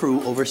our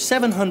crew over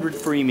 700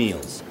 free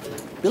meals.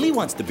 Billy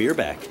wants the beer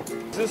back.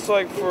 Is this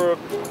like for,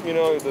 you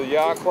know, the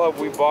yacht club?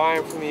 We buy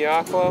them from the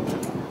yacht club?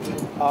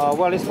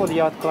 Well, it's for the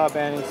yacht club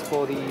and it's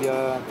for the,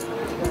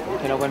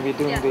 you know, when we're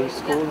doing the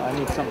school, I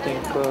need something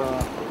you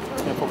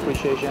know, for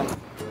appreciation.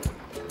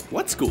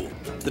 What school?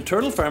 The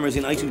turtle farmers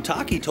in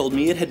Aitutaki told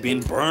me it had been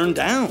burned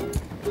down.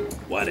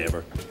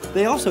 Whatever.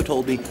 They also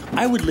told me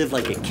I would live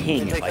like a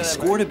king if I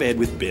scored a bed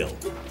with Bill.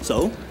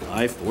 So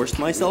I forced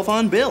myself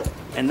on Bill,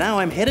 and now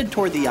I'm headed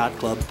toward the yacht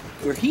club,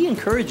 where he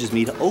encourages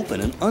me to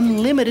open an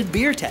unlimited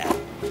beer tap.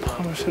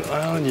 Palmerston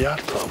Island Yacht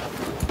Club.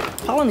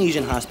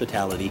 Polynesian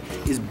hospitality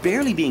is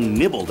barely being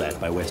nibbled at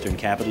by Western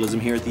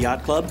capitalism here at the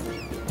yacht club,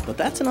 but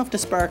that's enough to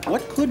spark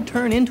what could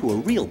turn into a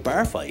real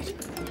bar fight.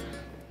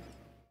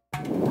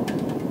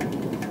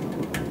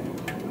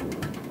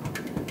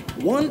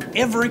 One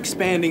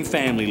ever-expanding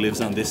family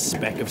lives on this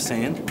speck of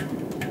sand.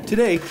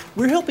 Today,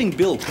 we're helping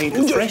Bill paint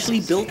a freshly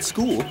built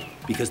school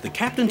because the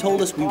captain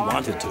told us we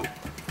wanted to.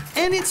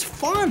 And it's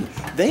fun.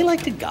 They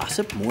like to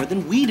gossip more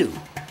than we do.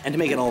 And to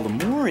make it all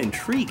the more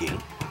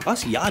intriguing,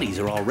 us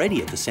yachties are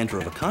already at the center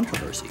of a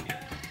controversy.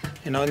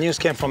 You know, news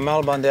came from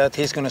Melbourne that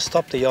he's going to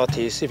stop the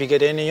yachties. If you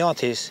get any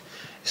yachties,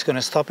 he's going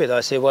to stop it.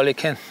 I say, well, you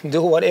can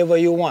do whatever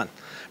you want,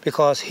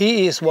 because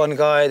he is one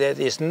guy that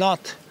is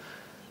not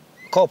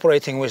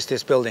cooperating with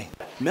this building.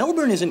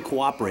 Melbourne isn't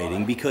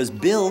cooperating because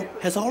Bill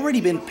has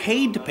already been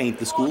paid to paint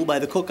the school by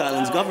the Cook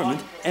Islands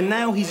government, and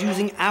now he's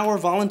using our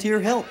volunteer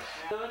help.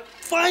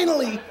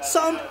 Finally,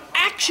 some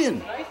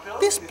action!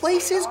 This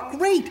place is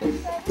great.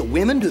 The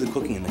women do the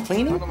cooking and the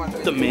cleaning,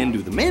 the men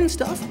do the men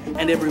stuff,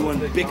 and everyone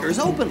bickers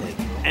openly.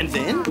 And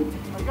then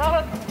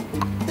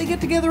they get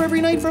together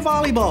every night for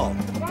volleyball.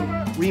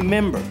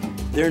 Remember,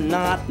 they're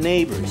not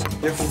neighbors,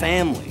 they're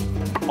family,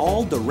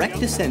 all direct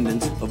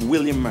descendants of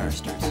William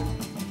Marsters.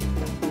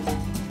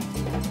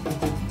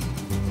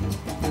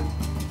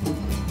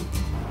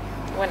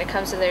 When it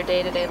comes to their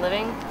day-to-day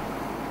living,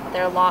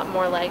 they're a lot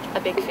more like a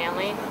big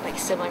family, like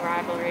sibling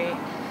rivalry,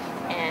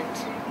 and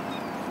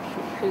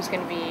who's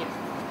going to be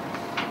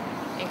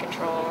in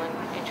control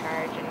and in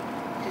charge, and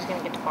who's going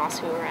to get to boss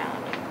who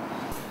around.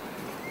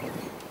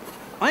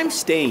 I'm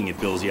staying at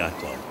Bill's Yacht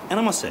Club, and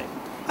I must say,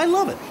 I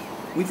love it.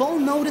 We've all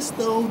noticed,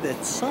 though,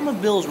 that some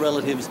of Bill's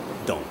relatives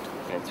don't.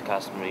 It's a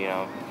custom to, you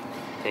know,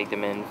 take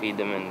them in, feed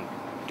them, and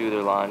do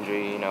their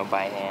laundry, you know,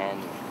 by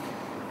hand.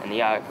 And the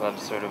yacht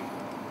club's sort of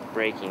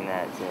breaking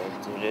that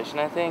tradition,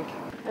 I think.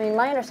 I mean,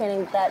 my understanding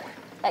is that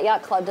that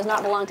yacht club does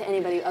not belong to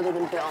anybody other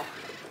than Bill.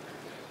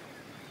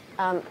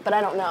 But I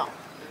don't know.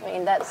 I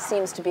mean, that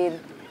seems to be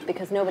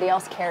because nobody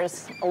else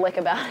cares a lick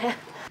about it.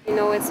 You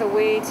know, it's a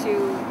way to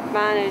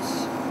manage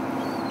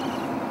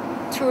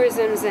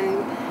tourisms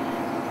and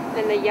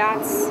the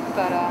yachts,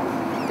 but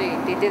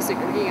they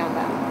disagree on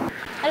that.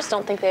 I just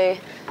don't think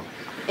they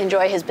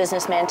enjoy his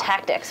businessman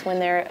tactics when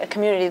they're a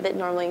community that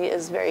normally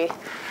is very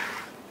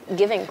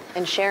giving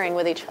and sharing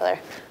with each other.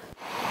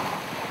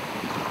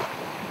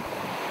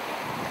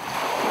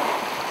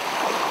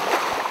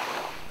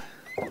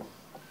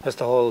 That's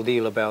the whole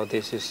deal about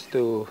this, is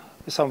to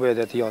somewhere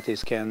that the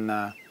yachties can,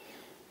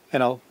 you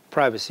know,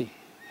 privacy.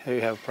 Here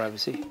you have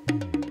privacy.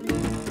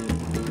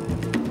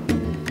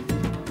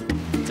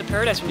 It's a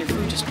paradise when your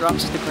food just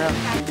drops to the ground.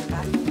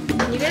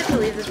 Can you guys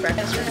believe this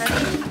breakfast we're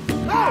having?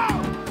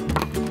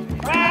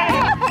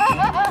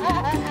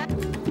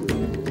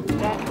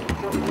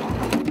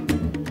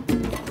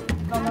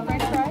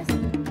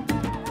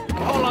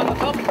 Hold on the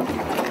top.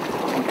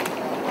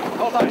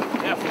 Hold on.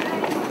 Yeah.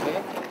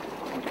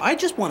 I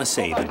just want to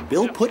say that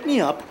Bill put me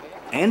up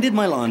and did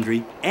my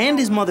laundry, and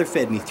his mother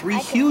fed me 3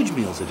 huge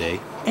meals a day,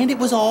 and it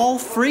was all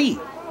free.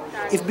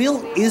 If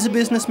Bill is a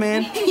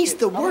businessman, he's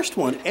the worst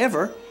one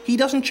ever. He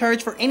doesn't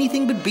charge for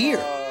anything but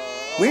beer.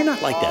 We're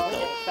not like that,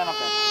 though.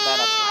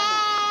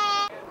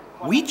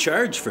 We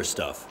charge for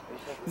stuff.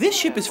 This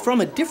ship is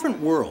from a different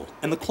world,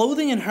 and the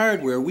clothing and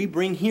hardware we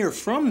bring here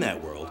from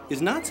that world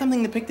is not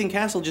something the Picton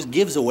Castle just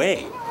gives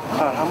away.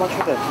 How much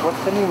is that?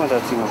 What's the name of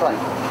that thing?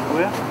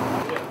 Where?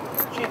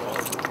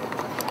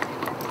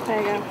 There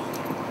you go.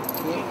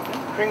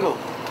 Kringle.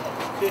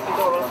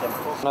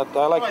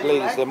 I like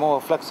ladies, they're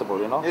more flexible,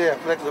 you know? Yeah,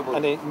 flexible.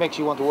 And it makes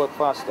you want to work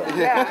faster.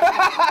 Yeah.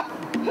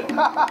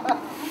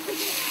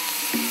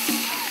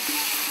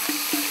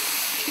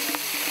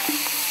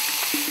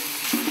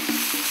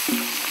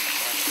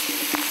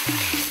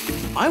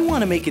 I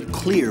want to make it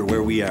clear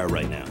where we are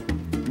right now.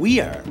 We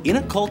are in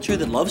a culture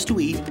that loves to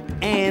eat,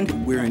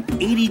 and we're an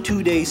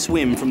 82-day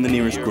swim from the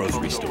nearest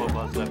grocery store.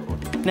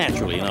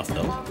 Naturally enough,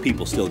 though,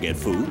 people still get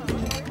food.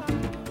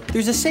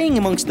 There's a saying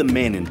amongst the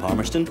men in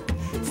Palmerston,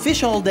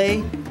 fish all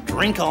day,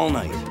 drink all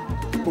night.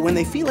 But when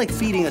they feel like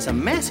feeding us a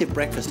massive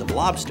breakfast of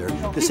lobster,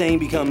 the saying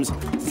becomes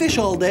fish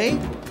all day,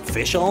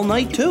 fish all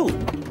night too.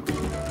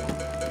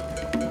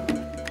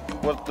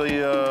 With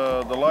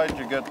the light,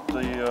 you get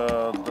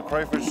the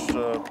crayfish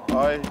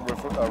eye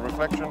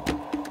reflection.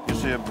 You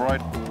see a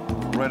bright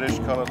reddish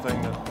color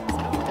thing.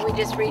 And we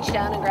just reach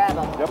down and grab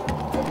them? Yep.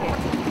 Okay.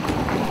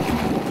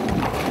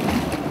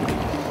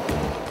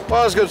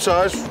 Well, it's good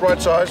size,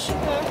 right size.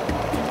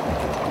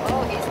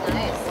 Oh, he's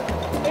nice.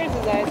 There's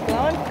his eyes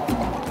glowing.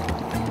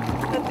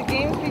 Let the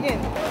games begin.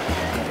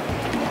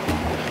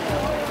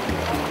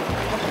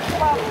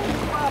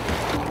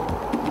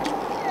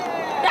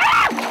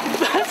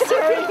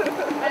 Sorry.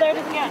 Oh, there it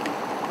is again.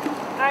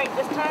 All right,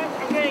 this time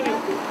I'm getting him.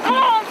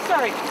 Oh, I'm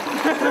sorry.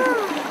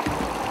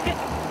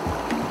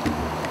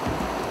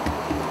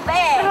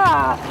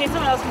 Okay,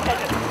 someone else can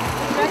catch it.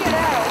 Check it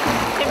out.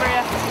 Okay,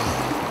 Maria.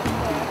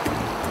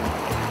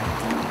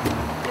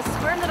 It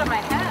squirmed out of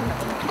my hand.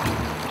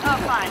 Oh,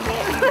 fine.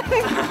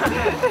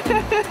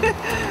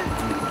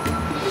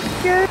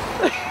 Good.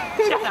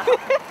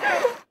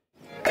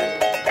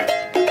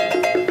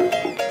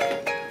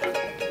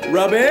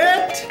 Rub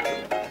it!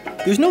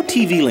 There's no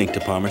TV link to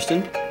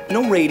Palmerston,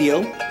 no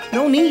radio,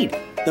 no need.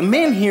 The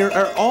men here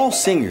are all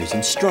singers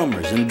and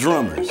strummers and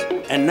drummers.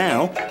 And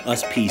now,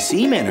 us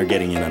PC men are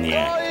getting in on the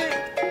act.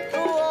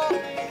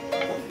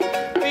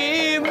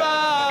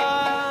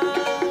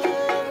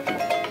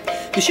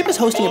 The ship is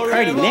hosting a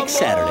party next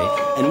Saturday,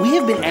 and we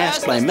have been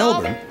asked by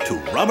Melbourne to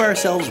rub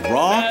ourselves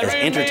raw as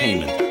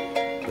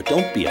entertainment. But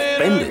don't be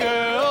offended.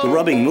 The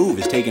rubbing move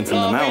is taken from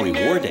the Maori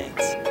war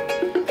dance.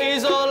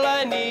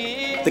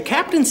 The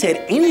captain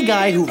said any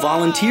guy who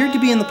volunteered to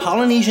be in the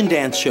Polynesian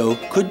dance show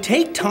could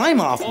take time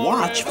off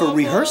watch for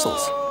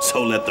rehearsals.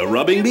 So let the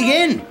rubbing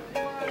begin.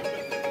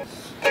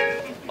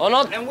 Or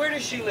not? And where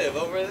does she live?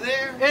 Over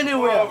there?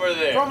 Anywhere. Or over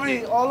there?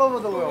 Probably all over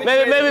the world.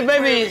 Where are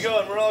Maybe. we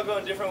going? We're all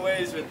going different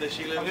ways with this.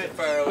 She lives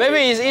far away.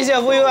 Maybe it's easier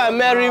for you to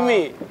marry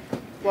me.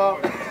 Well,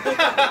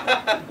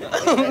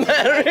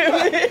 marry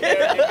me.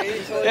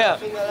 Yeah.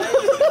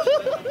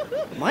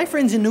 My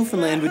friends in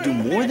Newfoundland would do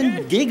more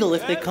than giggle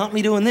if they caught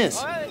me doing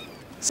this.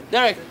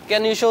 Derek,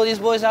 can you show these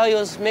boys how he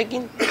was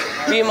making?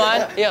 Be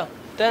mine? Yeah.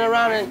 Turn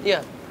around and,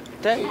 yeah.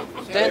 Turn.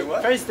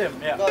 Face them,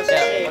 yeah.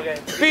 Okay.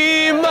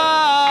 Be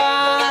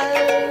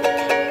mine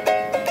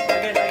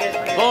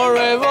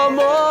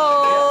forevermore.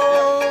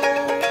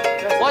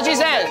 Watch his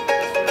hand.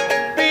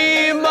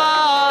 Be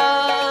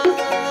mine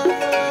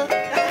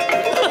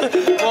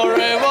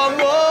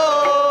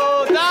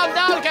forevermore.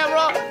 Down,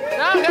 camera.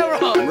 Down,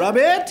 camera. Rub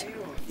it?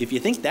 If you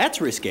think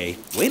that's risque,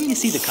 wait till you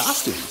see the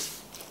costumes.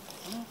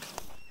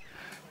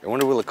 I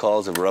wonder will the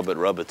calls of rub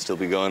it still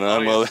be going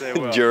on well.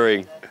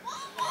 during.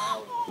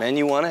 Man,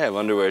 you want to have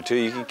underwear too.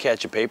 You can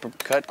catch a paper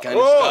cut kind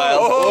of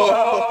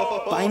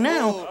style. By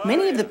now,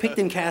 many of the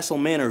Picton Castle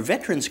men are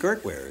veteran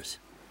skirt wearers.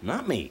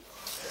 Not me.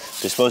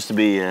 They're supposed to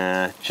be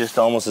just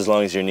almost as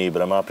long as your knee,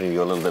 but I'm opting to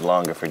go a little bit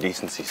longer for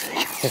decency's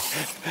sake.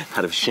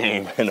 Out of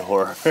shame and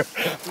horror.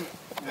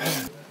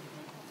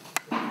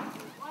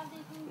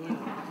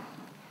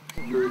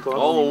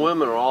 All the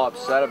women are all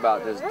upset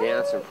about this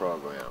dancing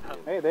program.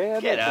 Hey, they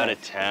had Get out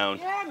of town.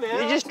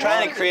 You're just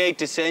trying to create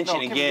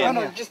dissension again.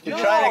 You're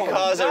trying to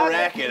cause a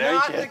racket,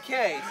 aren't you? Not the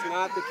case,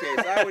 not the case.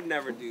 I would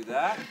never do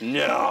that.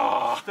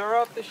 No. Stir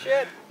up the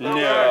shit.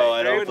 No,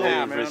 I don't believe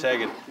it for a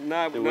second.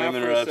 The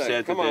women are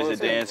upset that there's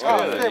a dance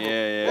going on.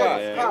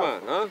 Yeah. Come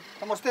on, huh?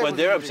 What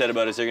they're upset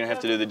about is they're going to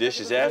have to do the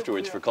dishes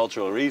afterwards for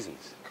cultural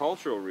reasons.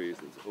 Cultural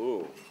reasons.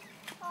 Ooh.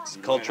 It's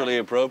culturally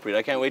appropriate.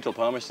 I can't wait till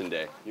Palmerston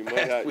Day. You might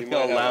have, we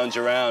all lounge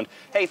around.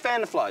 Hey,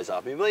 fan the flies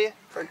off me, will you?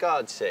 For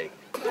God's sake.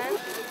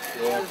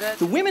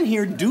 The women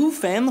here do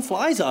fan the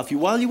flies off you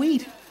while you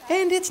eat.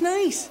 And it's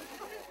nice.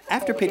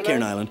 After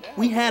Pitcairn Island,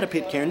 we had a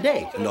Pitcairn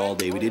Day, and all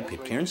day we did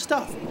Pitcairn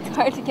stuff. It's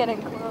hard to get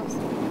in close.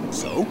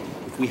 So,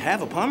 if we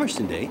have a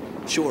Palmerston Day,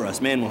 sure,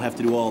 us men will have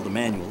to do all the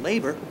manual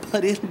labor,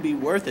 but it'll be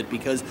worth it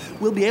because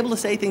we'll be able to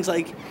say things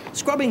like,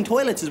 scrubbing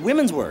toilets is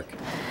women's work.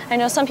 I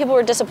know some people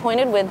were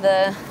disappointed with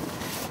the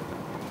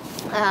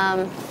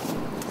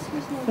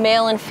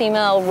male and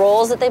female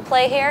roles that they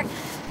play here.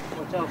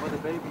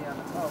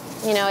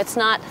 You know, it's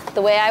not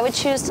the way I would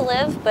choose to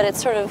live, but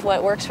it's sort of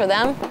what works for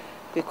them.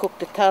 We cook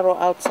the taro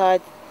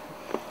outside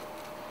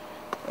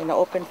in an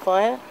open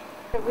fire.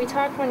 We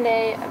talked one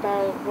day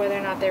about whether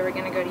or not they were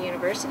going to go to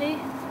university,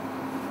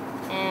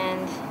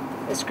 and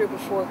this group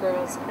of 4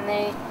 girls, and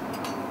they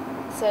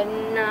said,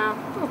 no,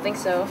 I don't think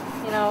so.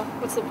 You know,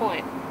 what's the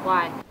point?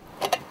 Why?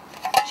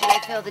 Should I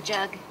fill the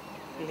jug?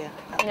 Yeah.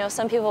 You know,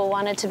 some people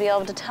wanted to be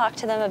able to talk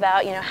to them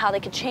about, you know, how they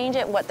could change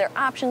it, what their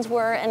options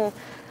were, and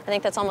I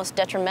think that's almost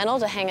detrimental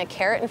to hang a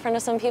carrot in front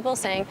of some people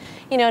saying,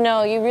 you know,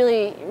 no, you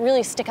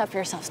really stick up for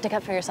yourself, stick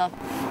up for yourself.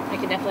 I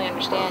can definitely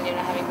understand, you know,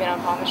 having been on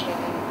Palmerston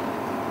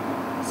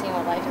and seeing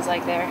what life is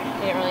like there.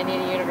 You didn't really need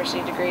a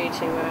university degree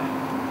to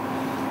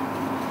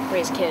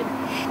raise a kid.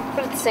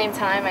 But at the same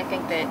time, I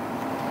think that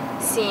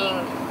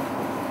seeing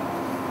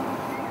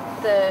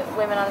the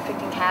women on the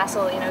Picton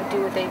Castle, you know,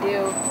 do what they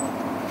do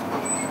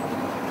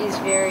is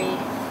very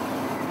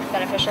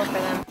beneficial for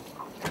them.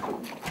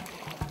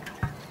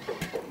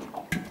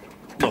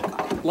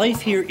 Look,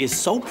 life here is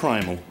so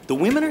primal, the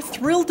women are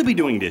thrilled to be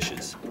doing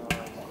dishes.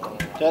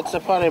 That's a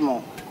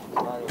parimo.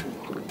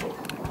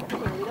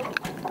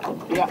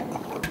 Yeah.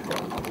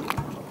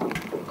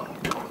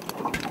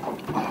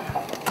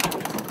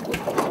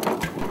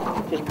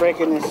 Just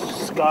breaking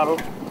this scuttle.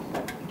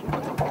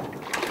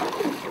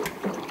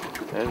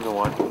 There's the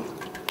one.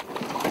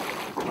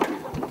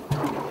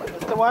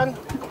 That's the one.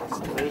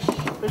 Fish.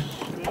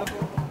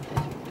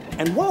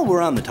 And while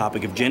we're on the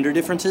topic of gender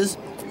differences,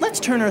 let's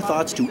turn our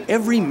thoughts to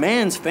every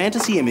man's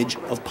fantasy image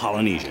of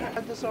Polynesia.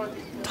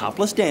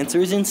 Topless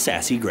dancers in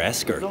sassy grass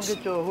skirts. Don't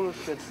get your hula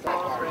skirt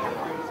stuck.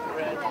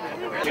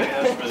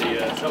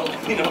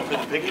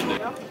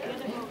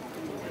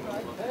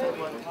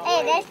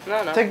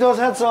 Take those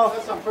hats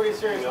off. I'm pretty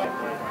serious.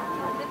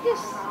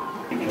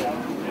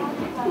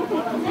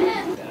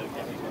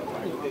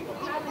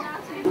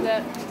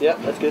 Yeah,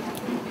 that's good.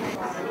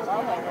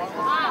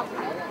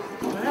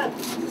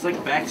 It's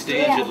like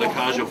backstage at La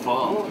Cage aux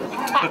Folles.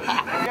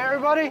 Okay,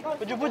 everybody,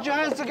 would you put your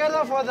hands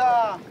together for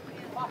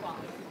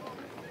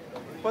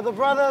the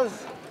brothers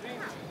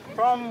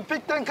from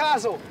Picton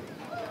Castle?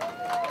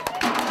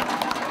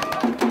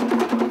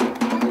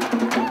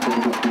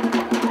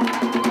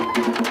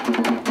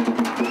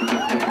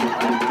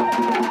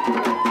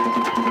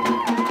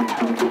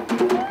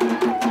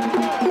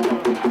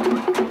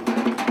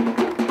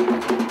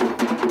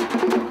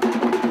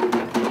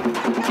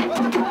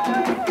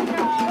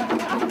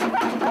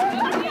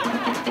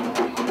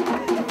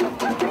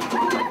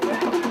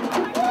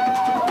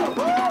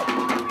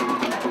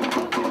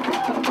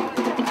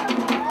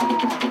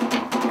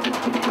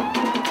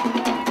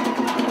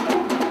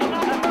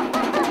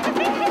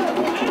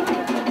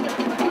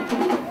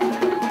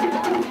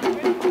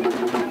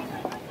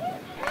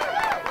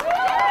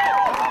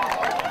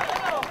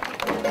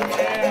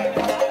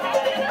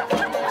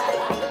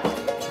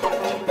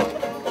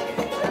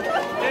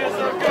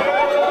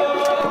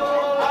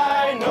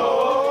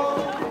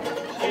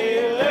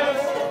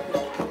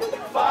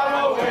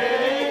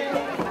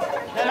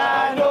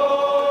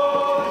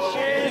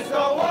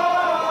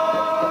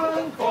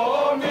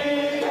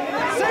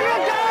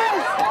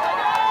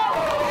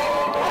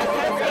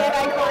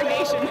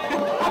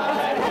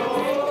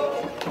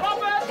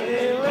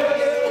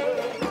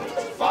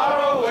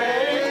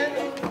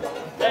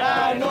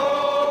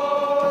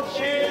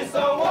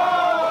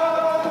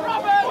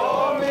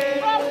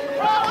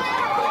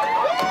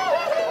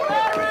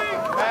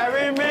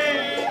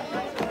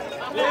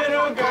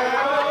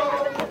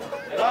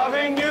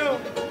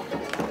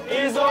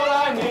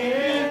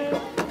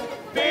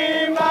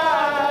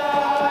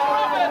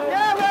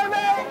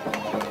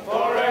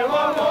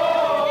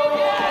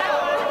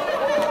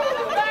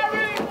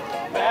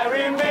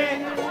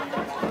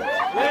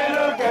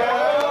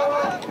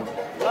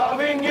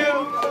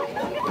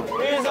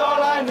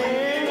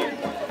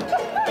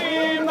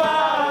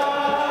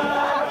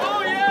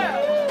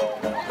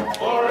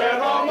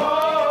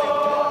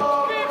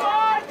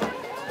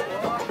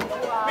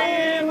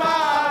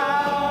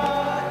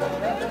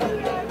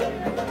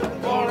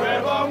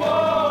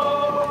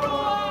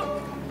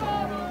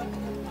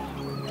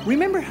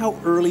 Remember how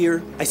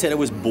earlier I said I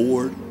was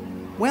bored?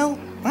 Well,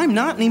 I'm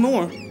not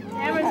anymore.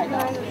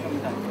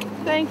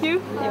 Thank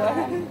you.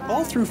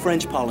 All through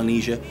French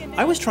Polynesia,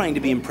 I was trying to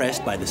be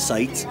impressed by the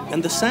sights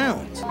and the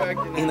sounds.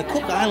 In the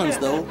Cook Islands,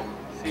 though,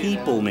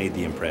 people made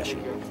the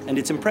impression. And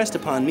it's impressed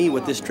upon me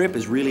what this trip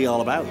is really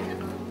all about.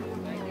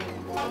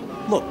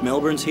 Look,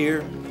 Melbourne's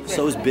here,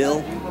 so's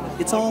Bill.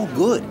 It's all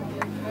good,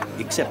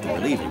 except that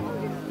we're leaving.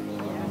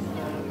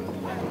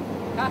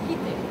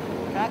 Kakite.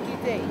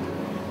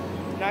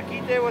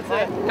 Kakite, what's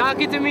that?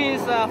 Kakite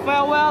means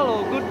farewell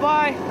or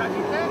goodbye.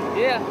 Kakite?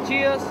 Yeah,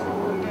 cheers.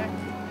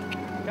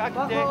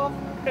 Kakite.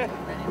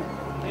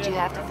 But you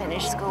have to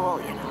finish school,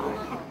 you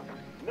know.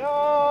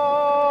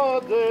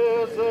 Now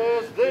this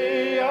is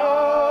the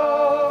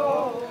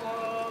hour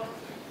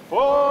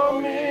for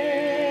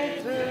me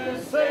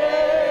to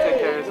say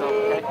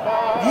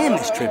goodbye. Man,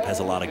 this trip has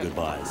a lot of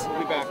goodbyes. We'll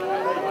be back,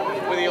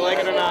 whether you like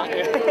it or not.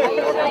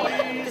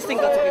 This thing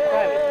got to be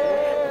private.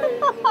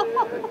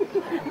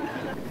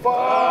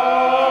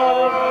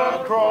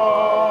 Far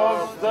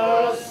across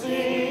the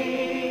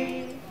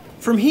sea.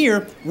 From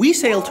here, we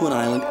sail to an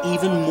island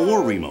even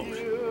more remote,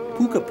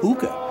 Puka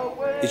Puka.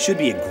 It should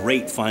be a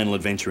great final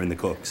adventure in the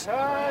Cooks.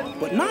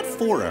 But not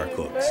for our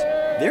cooks.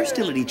 They're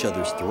still at each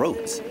other's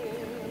throats.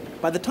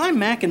 By the time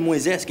Mac and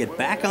Moises get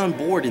back on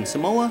board in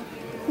Samoa,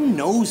 who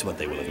knows what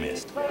they will have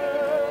missed?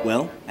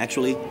 Well,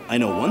 actually, I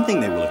know one thing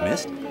they will have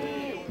missed.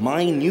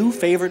 My new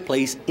favorite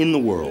place in the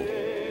world,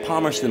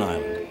 Palmerston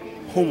Island,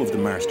 home of the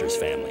Marsters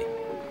family.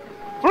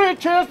 3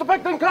 cheers to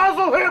Picton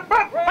Castle! Hip,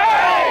 hip,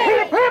 hey!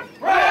 Hip, hip,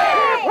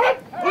 hooray! Hip,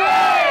 hip,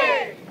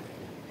 hooray!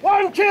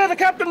 One cheer the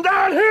captain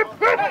down, hip,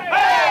 hip!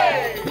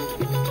 Hey!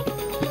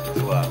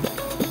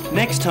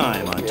 Next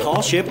time on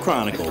Tall Ship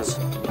Chronicles,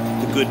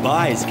 the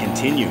goodbyes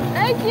continue.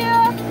 Thank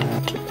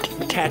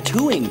you.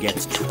 Tattooing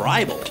gets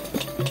tribal.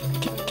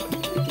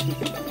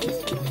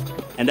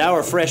 And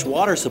our fresh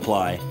water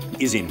supply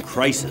is in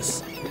crisis.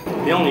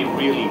 The only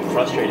really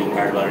frustrating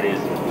part about it is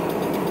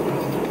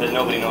that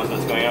nobody knows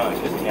what's going on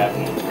because the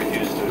captain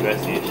refused to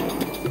address the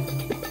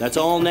issue. That's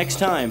all next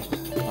time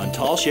on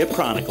Tall Ship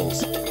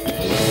Chronicles.